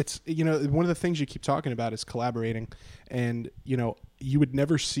 It's one of the things you keep talking about is collaborating, and you would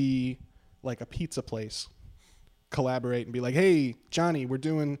never see like a pizza place collaborate and be like, hey Johnny, we're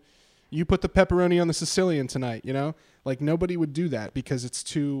doing you put the pepperoni on the Sicilian tonight, you know? Like nobody would do that because it's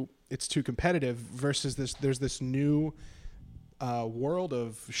too competitive versus there's this new world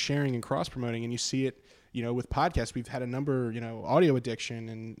of sharing and cross promoting, and you see it, you know, with podcasts. We've had a number, you know, Audio Addiction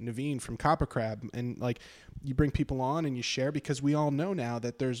and Naveen from Copper Crab, and like you bring people on and you share because we all know now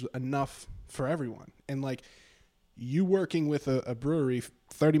that there's enough for everyone. And like you working with a brewery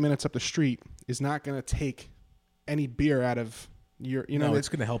 30 minutes up the street is not going to take any beer out of your, you know, no, it's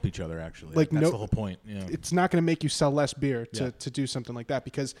going to help each other actually. Like that's the whole point. Yeah. It's not going to make you sell less beer to do something like that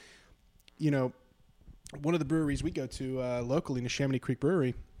because, you know, one of the breweries we go to locally, Neshaminy Creek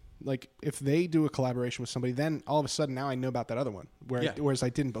Brewery, like if they do a collaboration with somebody, then all of a sudden now I know about that other one, whereas I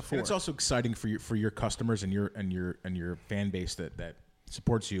didn't before. And it's also exciting for your customers and your fan base that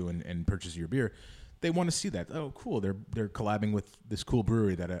supports you and purchases your beer. They want to see that. Oh, cool! They're collabing with this cool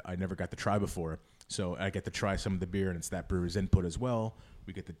brewery that I never got to try before. So I get to try some of the beer, and it's that brewery's input as well.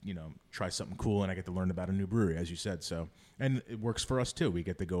 We get to, you know, try something cool, and I get to learn about a new brewery, as you said. So, and it works for us too. We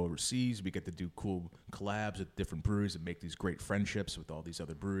get to go overseas. We get to do cool collabs with different breweries and make these great friendships with all these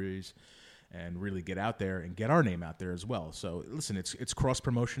other breweries, and really get out there and get our name out there as well. So, listen, it's cross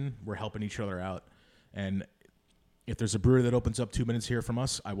promotion. We're helping each other out, and if there's a brewery that opens up 2 minutes here from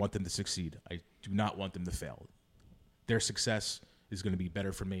us, I want them to succeed. I do not want them to fail. Their success is going to be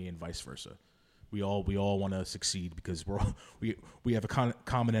better for me, and vice versa. We all want to succeed because we have a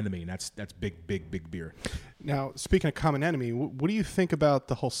common enemy, and that's big beer. Now, speaking of common enemy, what do you think about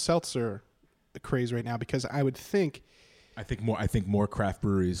the whole seltzer craze right now? Because I would think, I think more craft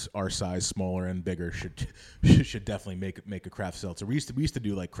breweries our size, smaller and bigger, should definitely make a craft seltzer. We used to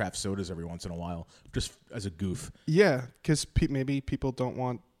do like craft sodas every once in a while, just as a goof. Yeah, because maybe people don't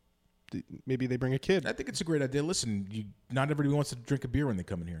want. Maybe they bring a kid. I think it's a great idea. Listen, not everybody wants to drink a beer when they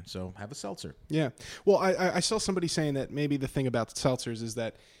come in here, so have a seltzer. Yeah. Well, I saw somebody saying that maybe the thing about seltzers is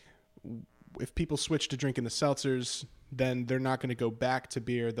that if people switch to drinking the seltzers, then they're not going to go back to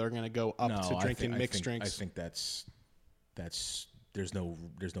beer. They're going to go up to drinking mixed drinks. I think that's there's no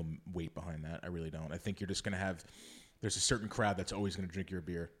weight behind that. I really don't. I think you're just going to have there's a certain crowd that's always going to drink your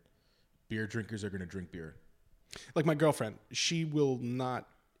beer. Beer drinkers are going to drink beer. Like my girlfriend, she will not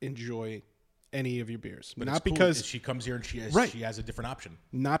enjoy any of your beers, but not because she comes here and she has a different option.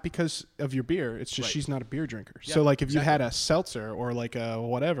 Not because of your beer. It's just she's not a beer drinker. Yeah, so like if you had a seltzer or like a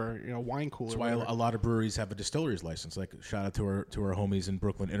whatever, you know, wine cooler. That's why a lot of breweries have a distillery's license. Like shout out to our homies in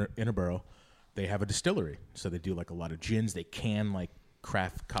Brooklyn, Interboro. They have a distillery, so they do like a lot of gins. They can like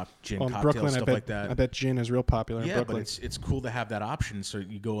craft gin cocktails, Brooklyn, stuff like that. I bet gin is real popular in Brooklyn. But it's cool to have that option. So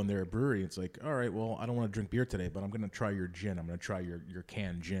you go in their brewery, it's like, all right, well, I don't want to drink beer today, but I'm going to try your gin. I'm going to try your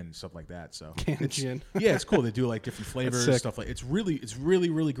canned gin, stuff like that. So canned gin. Yeah, it's cool. They do like different flavors, stuff like. It's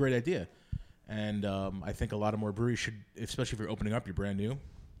really great idea. And I think a lot of more breweries should, especially if you're opening up, you're brand new,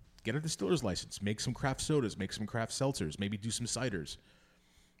 get a distiller's license, make some craft sodas, make some craft seltzers, maybe do some ciders.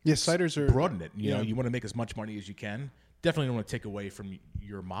 Yeah, ciders are broaden it. You know, you want to make as much money as you can. Definitely don't want to take away from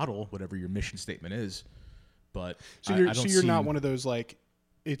your model, whatever your mission statement is. But so you're not one of those like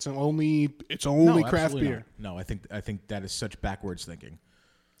it's only craft beer. Not. No, I think that is such backwards thinking.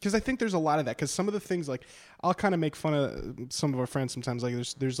 Because I think there's a lot of that. Because some of the things like I'll kind of make fun of some of our friends sometimes. Like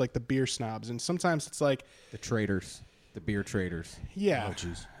there's like the beer snobs, and sometimes it's like the traders, the beer traders. Yeah, oh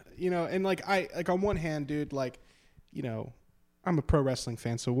jeez. You know, and like on one hand, dude, like you know, I'm a pro wrestling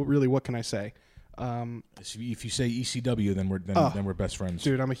fan, so what can I say? If you say ECW, then we're best friends.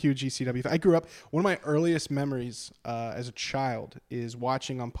 Dude, I'm a huge ECW fan. I grew up. One of my earliest memories as a child is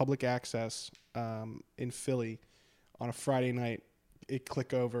watching on public access in Philly on a Friday night. It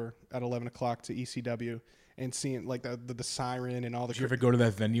click over at 11 o'clock to ECW and seeing like the siren and all the. Did you ever go to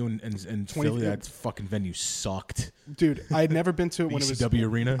that venue in Philly? That fucking venue sucked. Dude, I had never been to it when ECW it was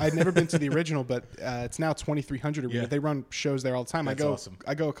Arena. I'd never been to the original, but it's now 2300 Arena. Yeah. They run shows there all the time. That's awesome.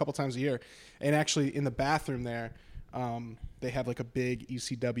 I go a couple times a year, and actually in the bathroom there, they have like a big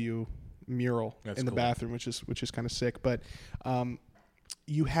ECW mural in the bathroom, which is kind of sick. But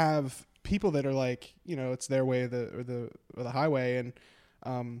you have people that are like, you know, it's their way or the highway, and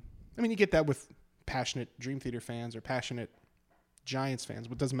I mean you get that with passionate Dream Theater fans or passionate Giants fans,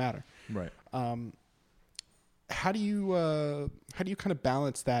 but it doesn't matter. Right. How do you kind of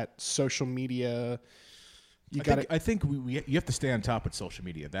balance that social media? I think you have to stay on top with social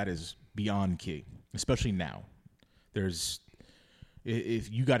media. That is beyond key, especially now. If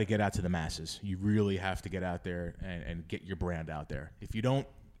you got to get out to the masses, you really have to get out there and get your brand out there. If you don't,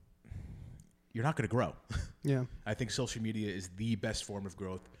 you're not going to grow. Yeah. I think social media is the best form of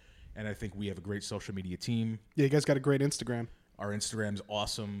growth, and I think we have a great social media team. Yeah, you guys got a great Instagram. Our Instagram's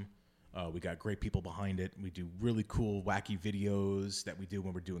awesome. We got great people behind it. We do really cool, wacky videos that we do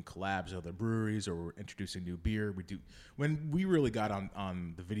when we're doing collabs with other breweries or we're introducing new beer. When we really got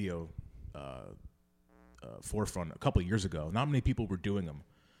on the video forefront a couple of years ago. Not many people were doing them,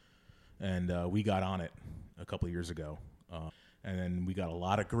 and we got on it a couple of years ago. And then we got a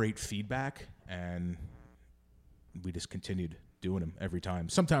lot of great feedback, and we just continued doing them every time.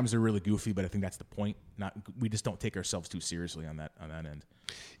 Sometimes they're really goofy, but I think that's the point. We just don't take ourselves too seriously on that end.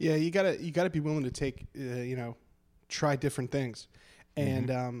 Yeah, you gotta be willing to take try different things,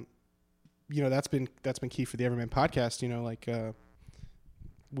 and that's been key for the Everyman podcast.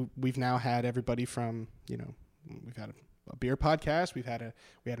 We've now had everybody from we've had a beer podcast, we had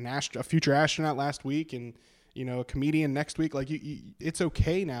a future astronaut last week, and a comedian next week. Like it's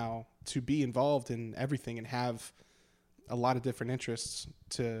okay now to be involved in everything and have a lot of different interests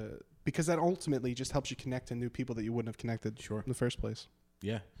because that ultimately just helps you connect to new people that you wouldn't have connected in the first place.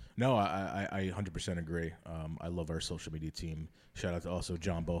 Yeah. No, I 100% agree. I love our social media team. Shout out to also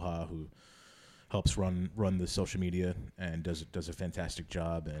John Boha, who helps run the social media and does a fantastic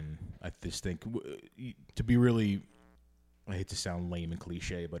job. And I just think to be really, I hate to sound lame and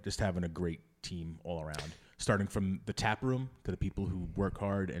cliche, but just having a great team all around, starting from the tap room to the people who work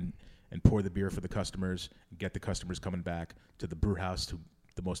hard and pour the beer for the customers, and get the customers coming back, to the brew house, who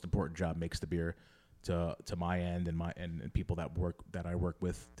the most important job makes the beer, to my end and people that I work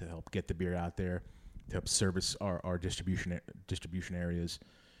with to help get the beer out there, to help service our distribution areas.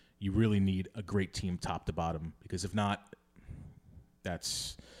 You really need a great team top to bottom, because if not,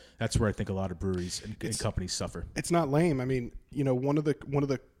 that's where I think a lot of breweries and companies suffer. It's not lame. I mean, one of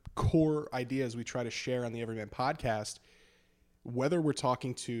the core ideas we try to share on the Everyman podcast, whether we're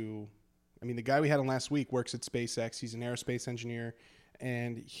talking to, the guy we had on last week works at SpaceX. He's an aerospace engineer,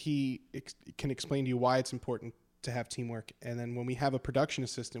 and he can explain to you why it's important to have teamwork. And then when we have a production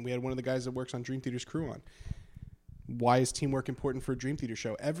assistant, we had one of the guys that works on Dream Theater's crew on. Why is teamwork important for a Dream Theater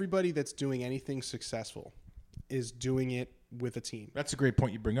show? Everybody that's doing anything successful is doing it with a team. That's a great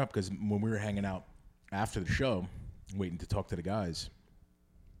point you bring up, because when we were hanging out after the show, waiting to talk to the guys,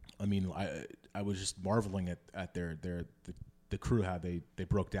 I was just marveling at the crew, how they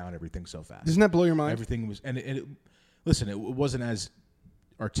broke down everything so fast. Doesn't that blow your mind? Everything was, listen, it wasn't as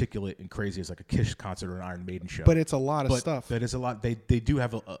articulate and crazy as like a Kiss concert or an Iron Maiden show. But it's a lot of stuff. That is a lot. They do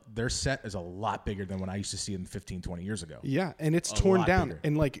have their set is a lot bigger than when I used to see them 15, 20 years ago. Yeah, and it's torn down. Bigger.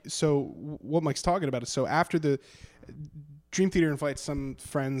 And so what Mike's talking about is, so after the Dream Theater invites some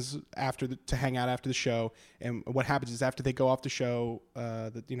friends to hang out after the show, and what happens is after they go off the show,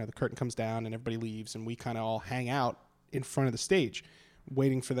 the curtain comes down and everybody leaves, and we kind of all hang out in front of the stage,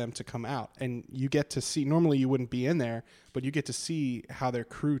 waiting for them to come out. And you get to see, normally you wouldn't be in there, but you get to see how their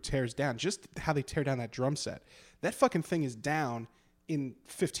crew tears down, just how they tear down that drum set. That fucking thing is down in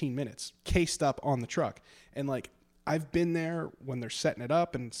 15 minutes, cased up on the truck. And I've been there when they're setting it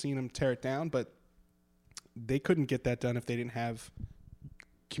up and seen them tear it down, but they couldn't get that done if they didn't have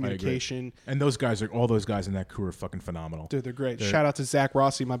communication. And all those guys in that crew are fucking phenomenal. Dude, they're great. Shout out to Zach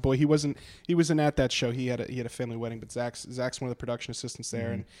Rossi, my boy. He wasn't at that show. He had a family wedding, but Zach's one of the production assistants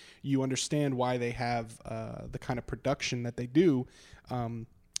there, and you understand why they have the kind of production that they do,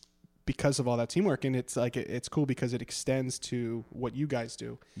 because of all that teamwork. And it's cool because it extends to what you guys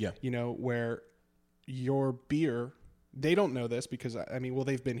do. Yeah. Where your beer, they don't know this because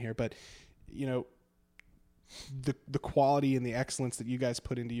they've been here, but the quality and the excellence that you guys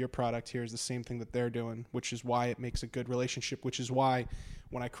put into your product here is the same thing that they're doing, which is why it makes a good relationship, which is why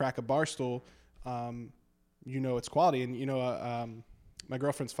when I crack a bar stool, it's quality. And, my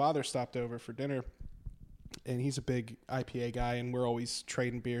girlfriend's father stopped over for dinner, and he's a big IPA guy, and we're always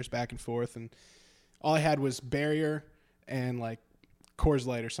trading beers back and forth. And all I had was Barrier and Coors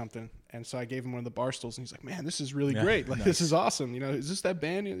Light or something. And so I gave him one of the bar stools, and he's like, "Man, this is really great. Nice. This is awesome. Is this that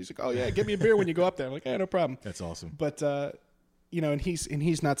band?" And he's like, "Oh yeah, give me a beer when you go up there." I'm like, "Yeah, no problem." That's awesome. But and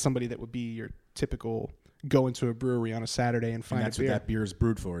he's not somebody that would be your typical go into a brewery on a Saturday and find a beer. That's what that beer is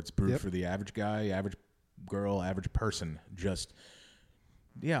brewed for. It's brewed for the average guy, average girl, average person.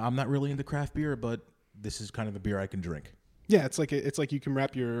 I'm not really into craft beer, but this is kind of a beer I can drink. Yeah, it's like you can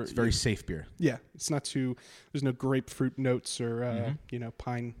wrap your. It's very safe beer. Yeah, it's not too. There's no grapefruit notes or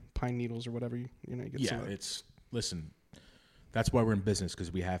pine needles or whatever you get. Yeah, listen. That's why we're in business,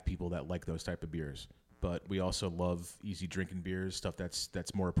 because we have people that like those type of beers, but we also love easy drinking beers, stuff that's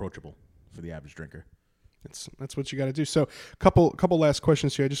more approachable for the average drinker. That's what you got to do. So, couple last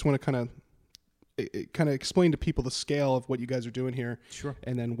questions here. I just want to kind of explain to people the scale of what you guys are doing here, sure,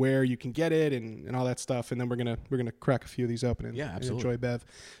 and then where you can get it and all that stuff, and then we're gonna crack a few of these open and enjoy Bev.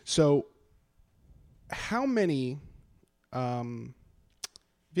 So, how many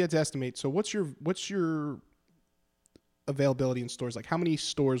if you had to estimate, so what's your availability in stores? Like, how many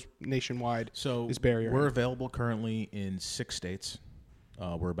stores nationwide is Barrier? We're available currently in 6 states.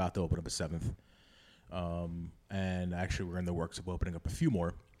 We're about to open up a 7th. And actually, we're in the works of opening up a few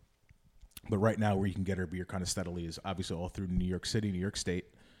more. But right now, where you can get our beer kind of steadily is obviously all through New York City, New York State.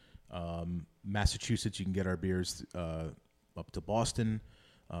 Massachusetts, you can get our beers up to Boston,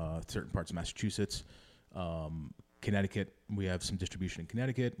 certain parts of Massachusetts. Connecticut, we have some distribution in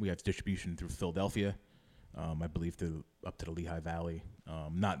Connecticut. We have distribution through Philadelphia, I believe up to the Lehigh Valley.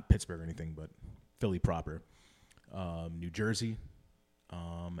 Not Pittsburgh or anything, but Philly proper. New Jersey,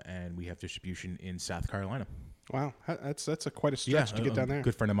 and we have distribution in South Carolina. Wow, that's quite a stretch to get down there. A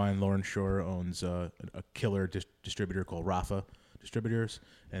good friend of mine, Lauren Shore, owns a killer distributor called Rafa Distributors,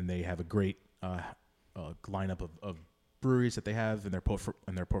 and they have a great lineup of breweries that they have in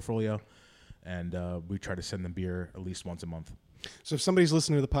their portfolio, and we try to send them beer at least once a month. So if somebody's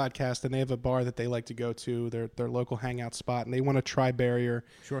listening to the podcast and they have a bar that they like to go to, their local hangout spot, and they want to try Barrier,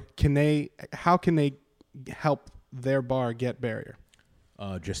 sure. How can they help their bar get Barrier?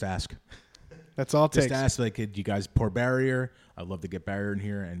 Just ask. That's all it takes. Just ask, like, do you guys pour Barrier? I'd love to get Barrier in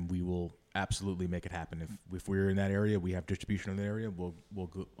here, and we will absolutely make it happen. If we're in that area, we have distribution in that area.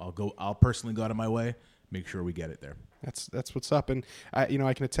 I'll personally go out of my way, make sure we get it there. That's what's up, and I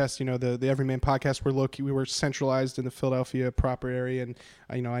can attest. The Everyman podcast. We were centralized in the Philadelphia proper area, and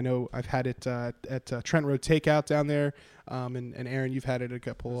I know I've had it at Trent Road Takeout down there, and Aaron, you've had it a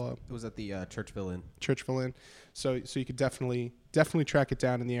couple. It was at the Churchville Inn. Churchville Inn, so you could definitely track it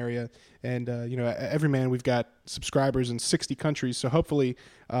down in the area, and Everyman, we've got subscribers in 60 countries, so hopefully,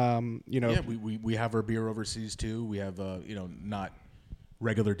 Yeah, we have our beer overseas too. We have not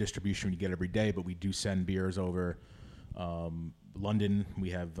regular distribution you get every day, but we do send beers over. London, we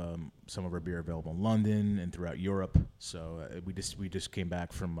have some of our beer available in London and throughout Europe. So we just came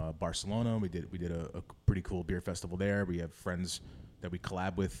back from Barcelona. We did a pretty cool beer festival there. We have friends that we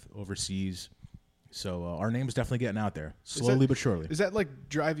collab with overseas. So our name's definitely getting out there slowly but surely. Does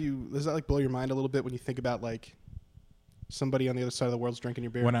that blow your mind a little bit when you think about like somebody on the other side of the world's drinking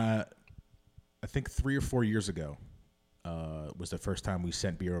your beer? When I think 3 or 4 years ago was the first time we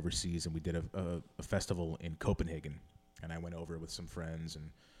sent beer overseas, and we did a festival in Copenhagen. And I went over with some friends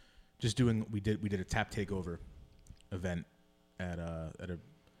and we did a tap takeover event at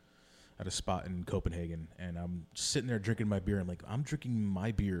a spot in Copenhagen, and I'm sitting there drinking my beer, and I'm drinking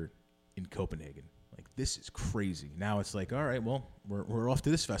my beer in Copenhagen. Like, this is crazy. Now it's like, all right, well, we're off to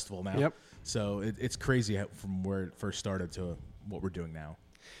this festival now. Yep. So it's crazy from where it first started to what we're doing now.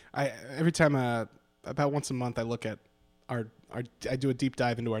 Every time about once a month I look at I do a deep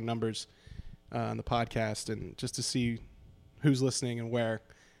dive into our numbers on the podcast, and just to see who's listening and where.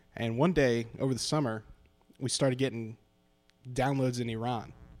 And one day over the summer, we started getting downloads in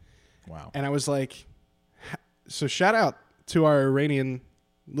Iran. Wow. And I was like, so shout out to our Iranian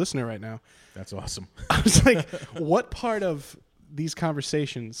listener right now. That's awesome. I was like, what part of these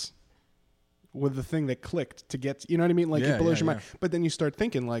conversations were the thing that clicked to get, you know what I mean? Like, it blows your mind. But then you start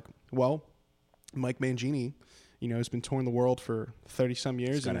thinking like, well, Mike Mangini, has been touring the world for 30-some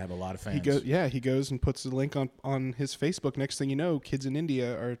years. He's got to have a lot of fans. He goes and puts the link on his Facebook. Next thing you know, kids in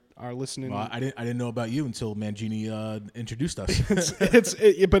India are listening. Well, I didn't know about you until Mangini introduced us.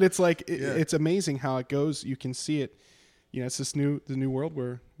 It's amazing how it goes. You can see it. It's the new world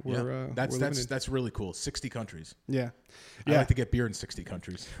we're that's really cool. 60 countries. Yeah. I like to get beer in 60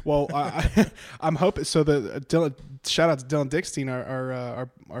 countries. Well, I'm hoping. So shout out to Dylan Dickstein,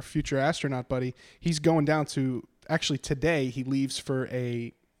 our future astronaut buddy. He's going down to, actually today he leaves for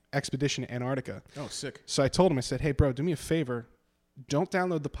a expedition to Antarctica. Oh, sick. So I told him, I said, hey bro, do me a favor. Don't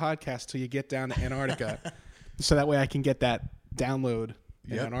download the podcast till you get down to Antarctica. So that way I can get that download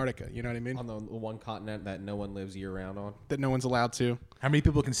in Antarctica. You know what I mean? On the one continent that no one lives year round on. That no one's allowed to. How many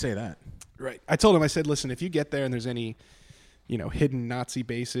people can say that? Right. I told him, I said, listen, if you get there and there's any, hidden Nazi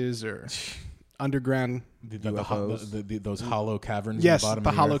bases or underground those hollow caverns. Yes, in the bottom the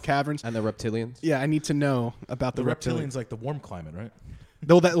of hollow Earth. caverns. And the reptilians. Yeah, I need to know about the reptilians. Like the warm climate, right?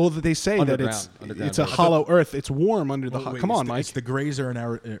 They say that it's a hollow Earth. It's warm under the. Come on, Mike. It's the Greys are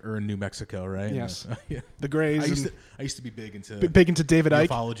in New Mexico, right? Yes. Yeah. The Greys. I used to be big into David Icke.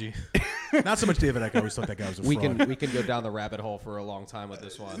 Ufology. Not so much David Icke. I always thought that guy was a fraud. We can go down the rabbit hole for a long time with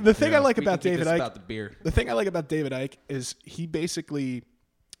this one. The thing I like about David Icke. About the beer. The thing I like about David Icke is he basically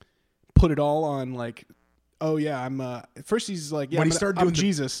put it all on like. Oh yeah, I'm. At first he's like, yeah, I'm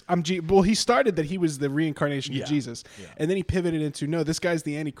Jesus. Well, he started that he was the reincarnation of Jesus, and then he pivoted into no, this guy's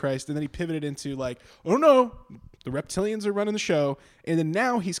the Antichrist, and then he pivoted into like, oh no, the reptilians are running the show, and then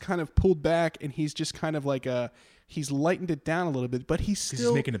now he's kind of pulled back, and he's just kind of like He's lightened it down a little bit, but he's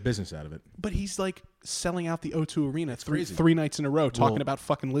still making a business out of it. But he's like selling out the O2 Arena crazy. three nights in a row, talking about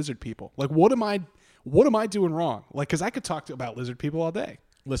fucking lizard people. Like, what am I doing wrong? Like, because I could talk about lizard people all day.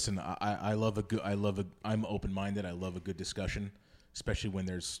 Listen, I'm open-minded. I love a good discussion, especially when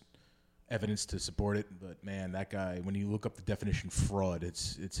there's evidence to support it. But man, that guy, when you look up the definition fraud,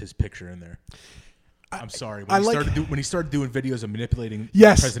 it's his picture in there. I'm sorry. When he started doing videos of manipulating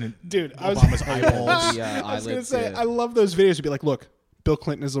President Obama's eyeballs. I was gonna say, I love those videos to be like, look, Bill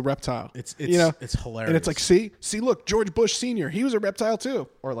Clinton is a reptile. It's hilarious. And it's like, see, look, George Bush Sr., he was a reptile too.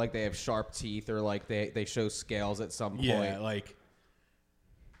 Or like they have sharp teeth, or like they show scales at some point. Yeah, like,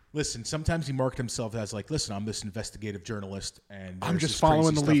 listen, sometimes he marked himself as like, listen, I'm this investigative journalist, and I'm just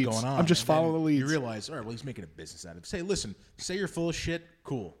following the leads. Going on. I'm just following the leads. You realize, all right, well, he's making a business out of it. Say, listen, say you're full of shit.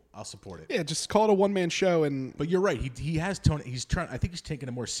 Cool, I'll support it. Yeah, just call it a one-man show. But you're right. He has tone. He's trying. I think he's taking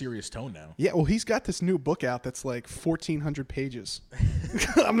a more serious tone now. Yeah, well, he's got this new book out that's like 1,400 pages.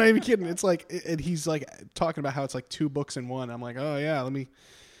 I'm not even kidding. It's like, and he's like talking about how it's like 2 books in one. I'm like, oh yeah, let me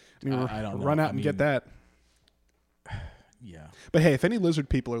run out and get that. Yeah. But hey, if any lizard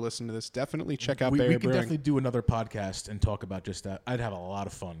people are listening to this, definitely check out Barrier Brewing. We can Brewing. definitely do another podcast and talk about just that. I'd have a lot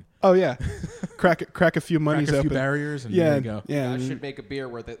of fun. Oh yeah, crack a few monies open. Crack a few barriers, and there you go. Yeah, I should make a beer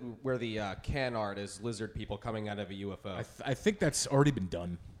where the can art is lizard people coming out of a UFO. I think that's already been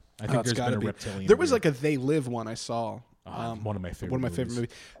done. I think there's been a reptilian. There was like a They Live one I saw. One of my favorite movies.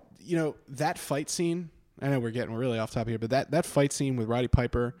 You know, that fight scene, I know we're really off topic here, but that fight scene with Roddy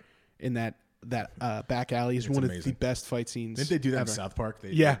Piper in that back alley is one of the best fight scenes. Didn't they do that ever. in South Park?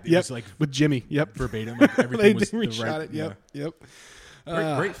 Like with Jimmy. Yep, verbatim. Like everything was reshot it. Yep.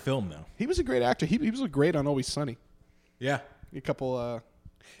 Great film though. He was a great actor. He was great on Always Sunny. Yeah, a couple.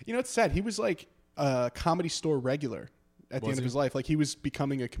 It's sad. He was like a Comedy Store regular at the end of his life. Like he was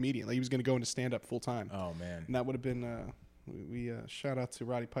becoming a comedian. Like he was going to go into stand up full time. Oh man, and that would have been. We shout out to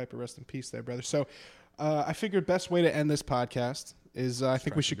Roddy Piper. Rest in peace, there, brother. So, I figured best way to end this podcast is I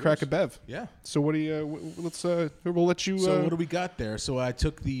think we should crack a bev. Yeah. So what do you? Let's. We'll let you. So what do we got there? So I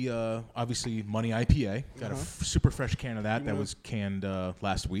took the obviously Money IPA. Got a super fresh can of that. That was canned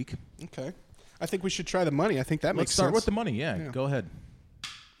last week. Okay. I think we should try the Money. I think that makes sense. Let's start with the Money. Yeah. Go ahead.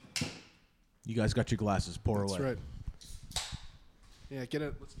 You guys got your glasses. Pour away. That's right. Yeah. Let's get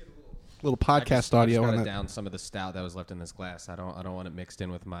a little podcast audio on that. Down some of the stout that was left in this glass. I don't want it mixed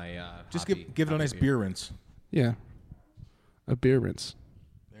in with my. Just give it a nice beer rinse. Yeah. A beer rinse.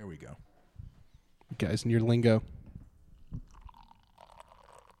 There we go. You guys, in your lingo.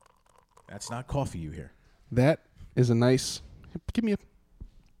 That's not coffee you hear. That is a nice. Give me a.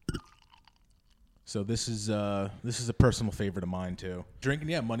 So this is a personal favorite of mine too. Drinking,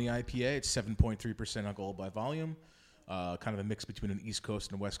 Money IPA. It's 7.3% alcohol by volume. Kind of a mix between an East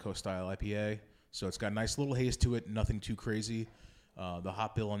Coast and a West Coast style IPA. So it's got a nice little haze to it, nothing too crazy. The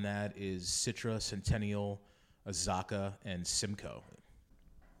hop bill on that is Citra, Centennial, Azaka, and Simcoe.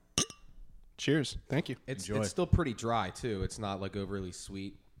 Cheers. Thank you. It's still pretty dry too. It's not like overly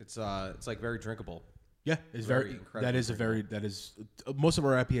sweet. It's like very drinkable. Yeah, it's very most of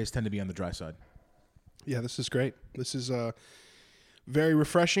our IPAs tend to be on the dry side. Yeah, this is great. This is very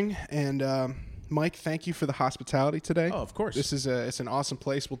refreshing. And Mike, thank you for the hospitality today. Oh, of course. This is it's an awesome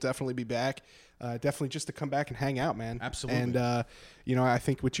place. We'll definitely be back. Definitely just to come back and hang out, man. Absolutely. And I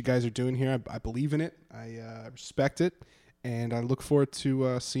think what you guys are doing here, I believe in it. I respect it, and I look forward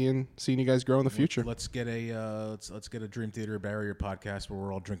to seeing you guys grow in the future. Let's get a Dream Theater Barrier podcast where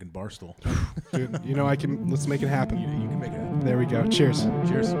we're all drinking Barstool. Dude, let's make it happen. You can make it happen. There we go. Cheers.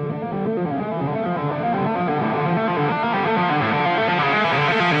 Cheers.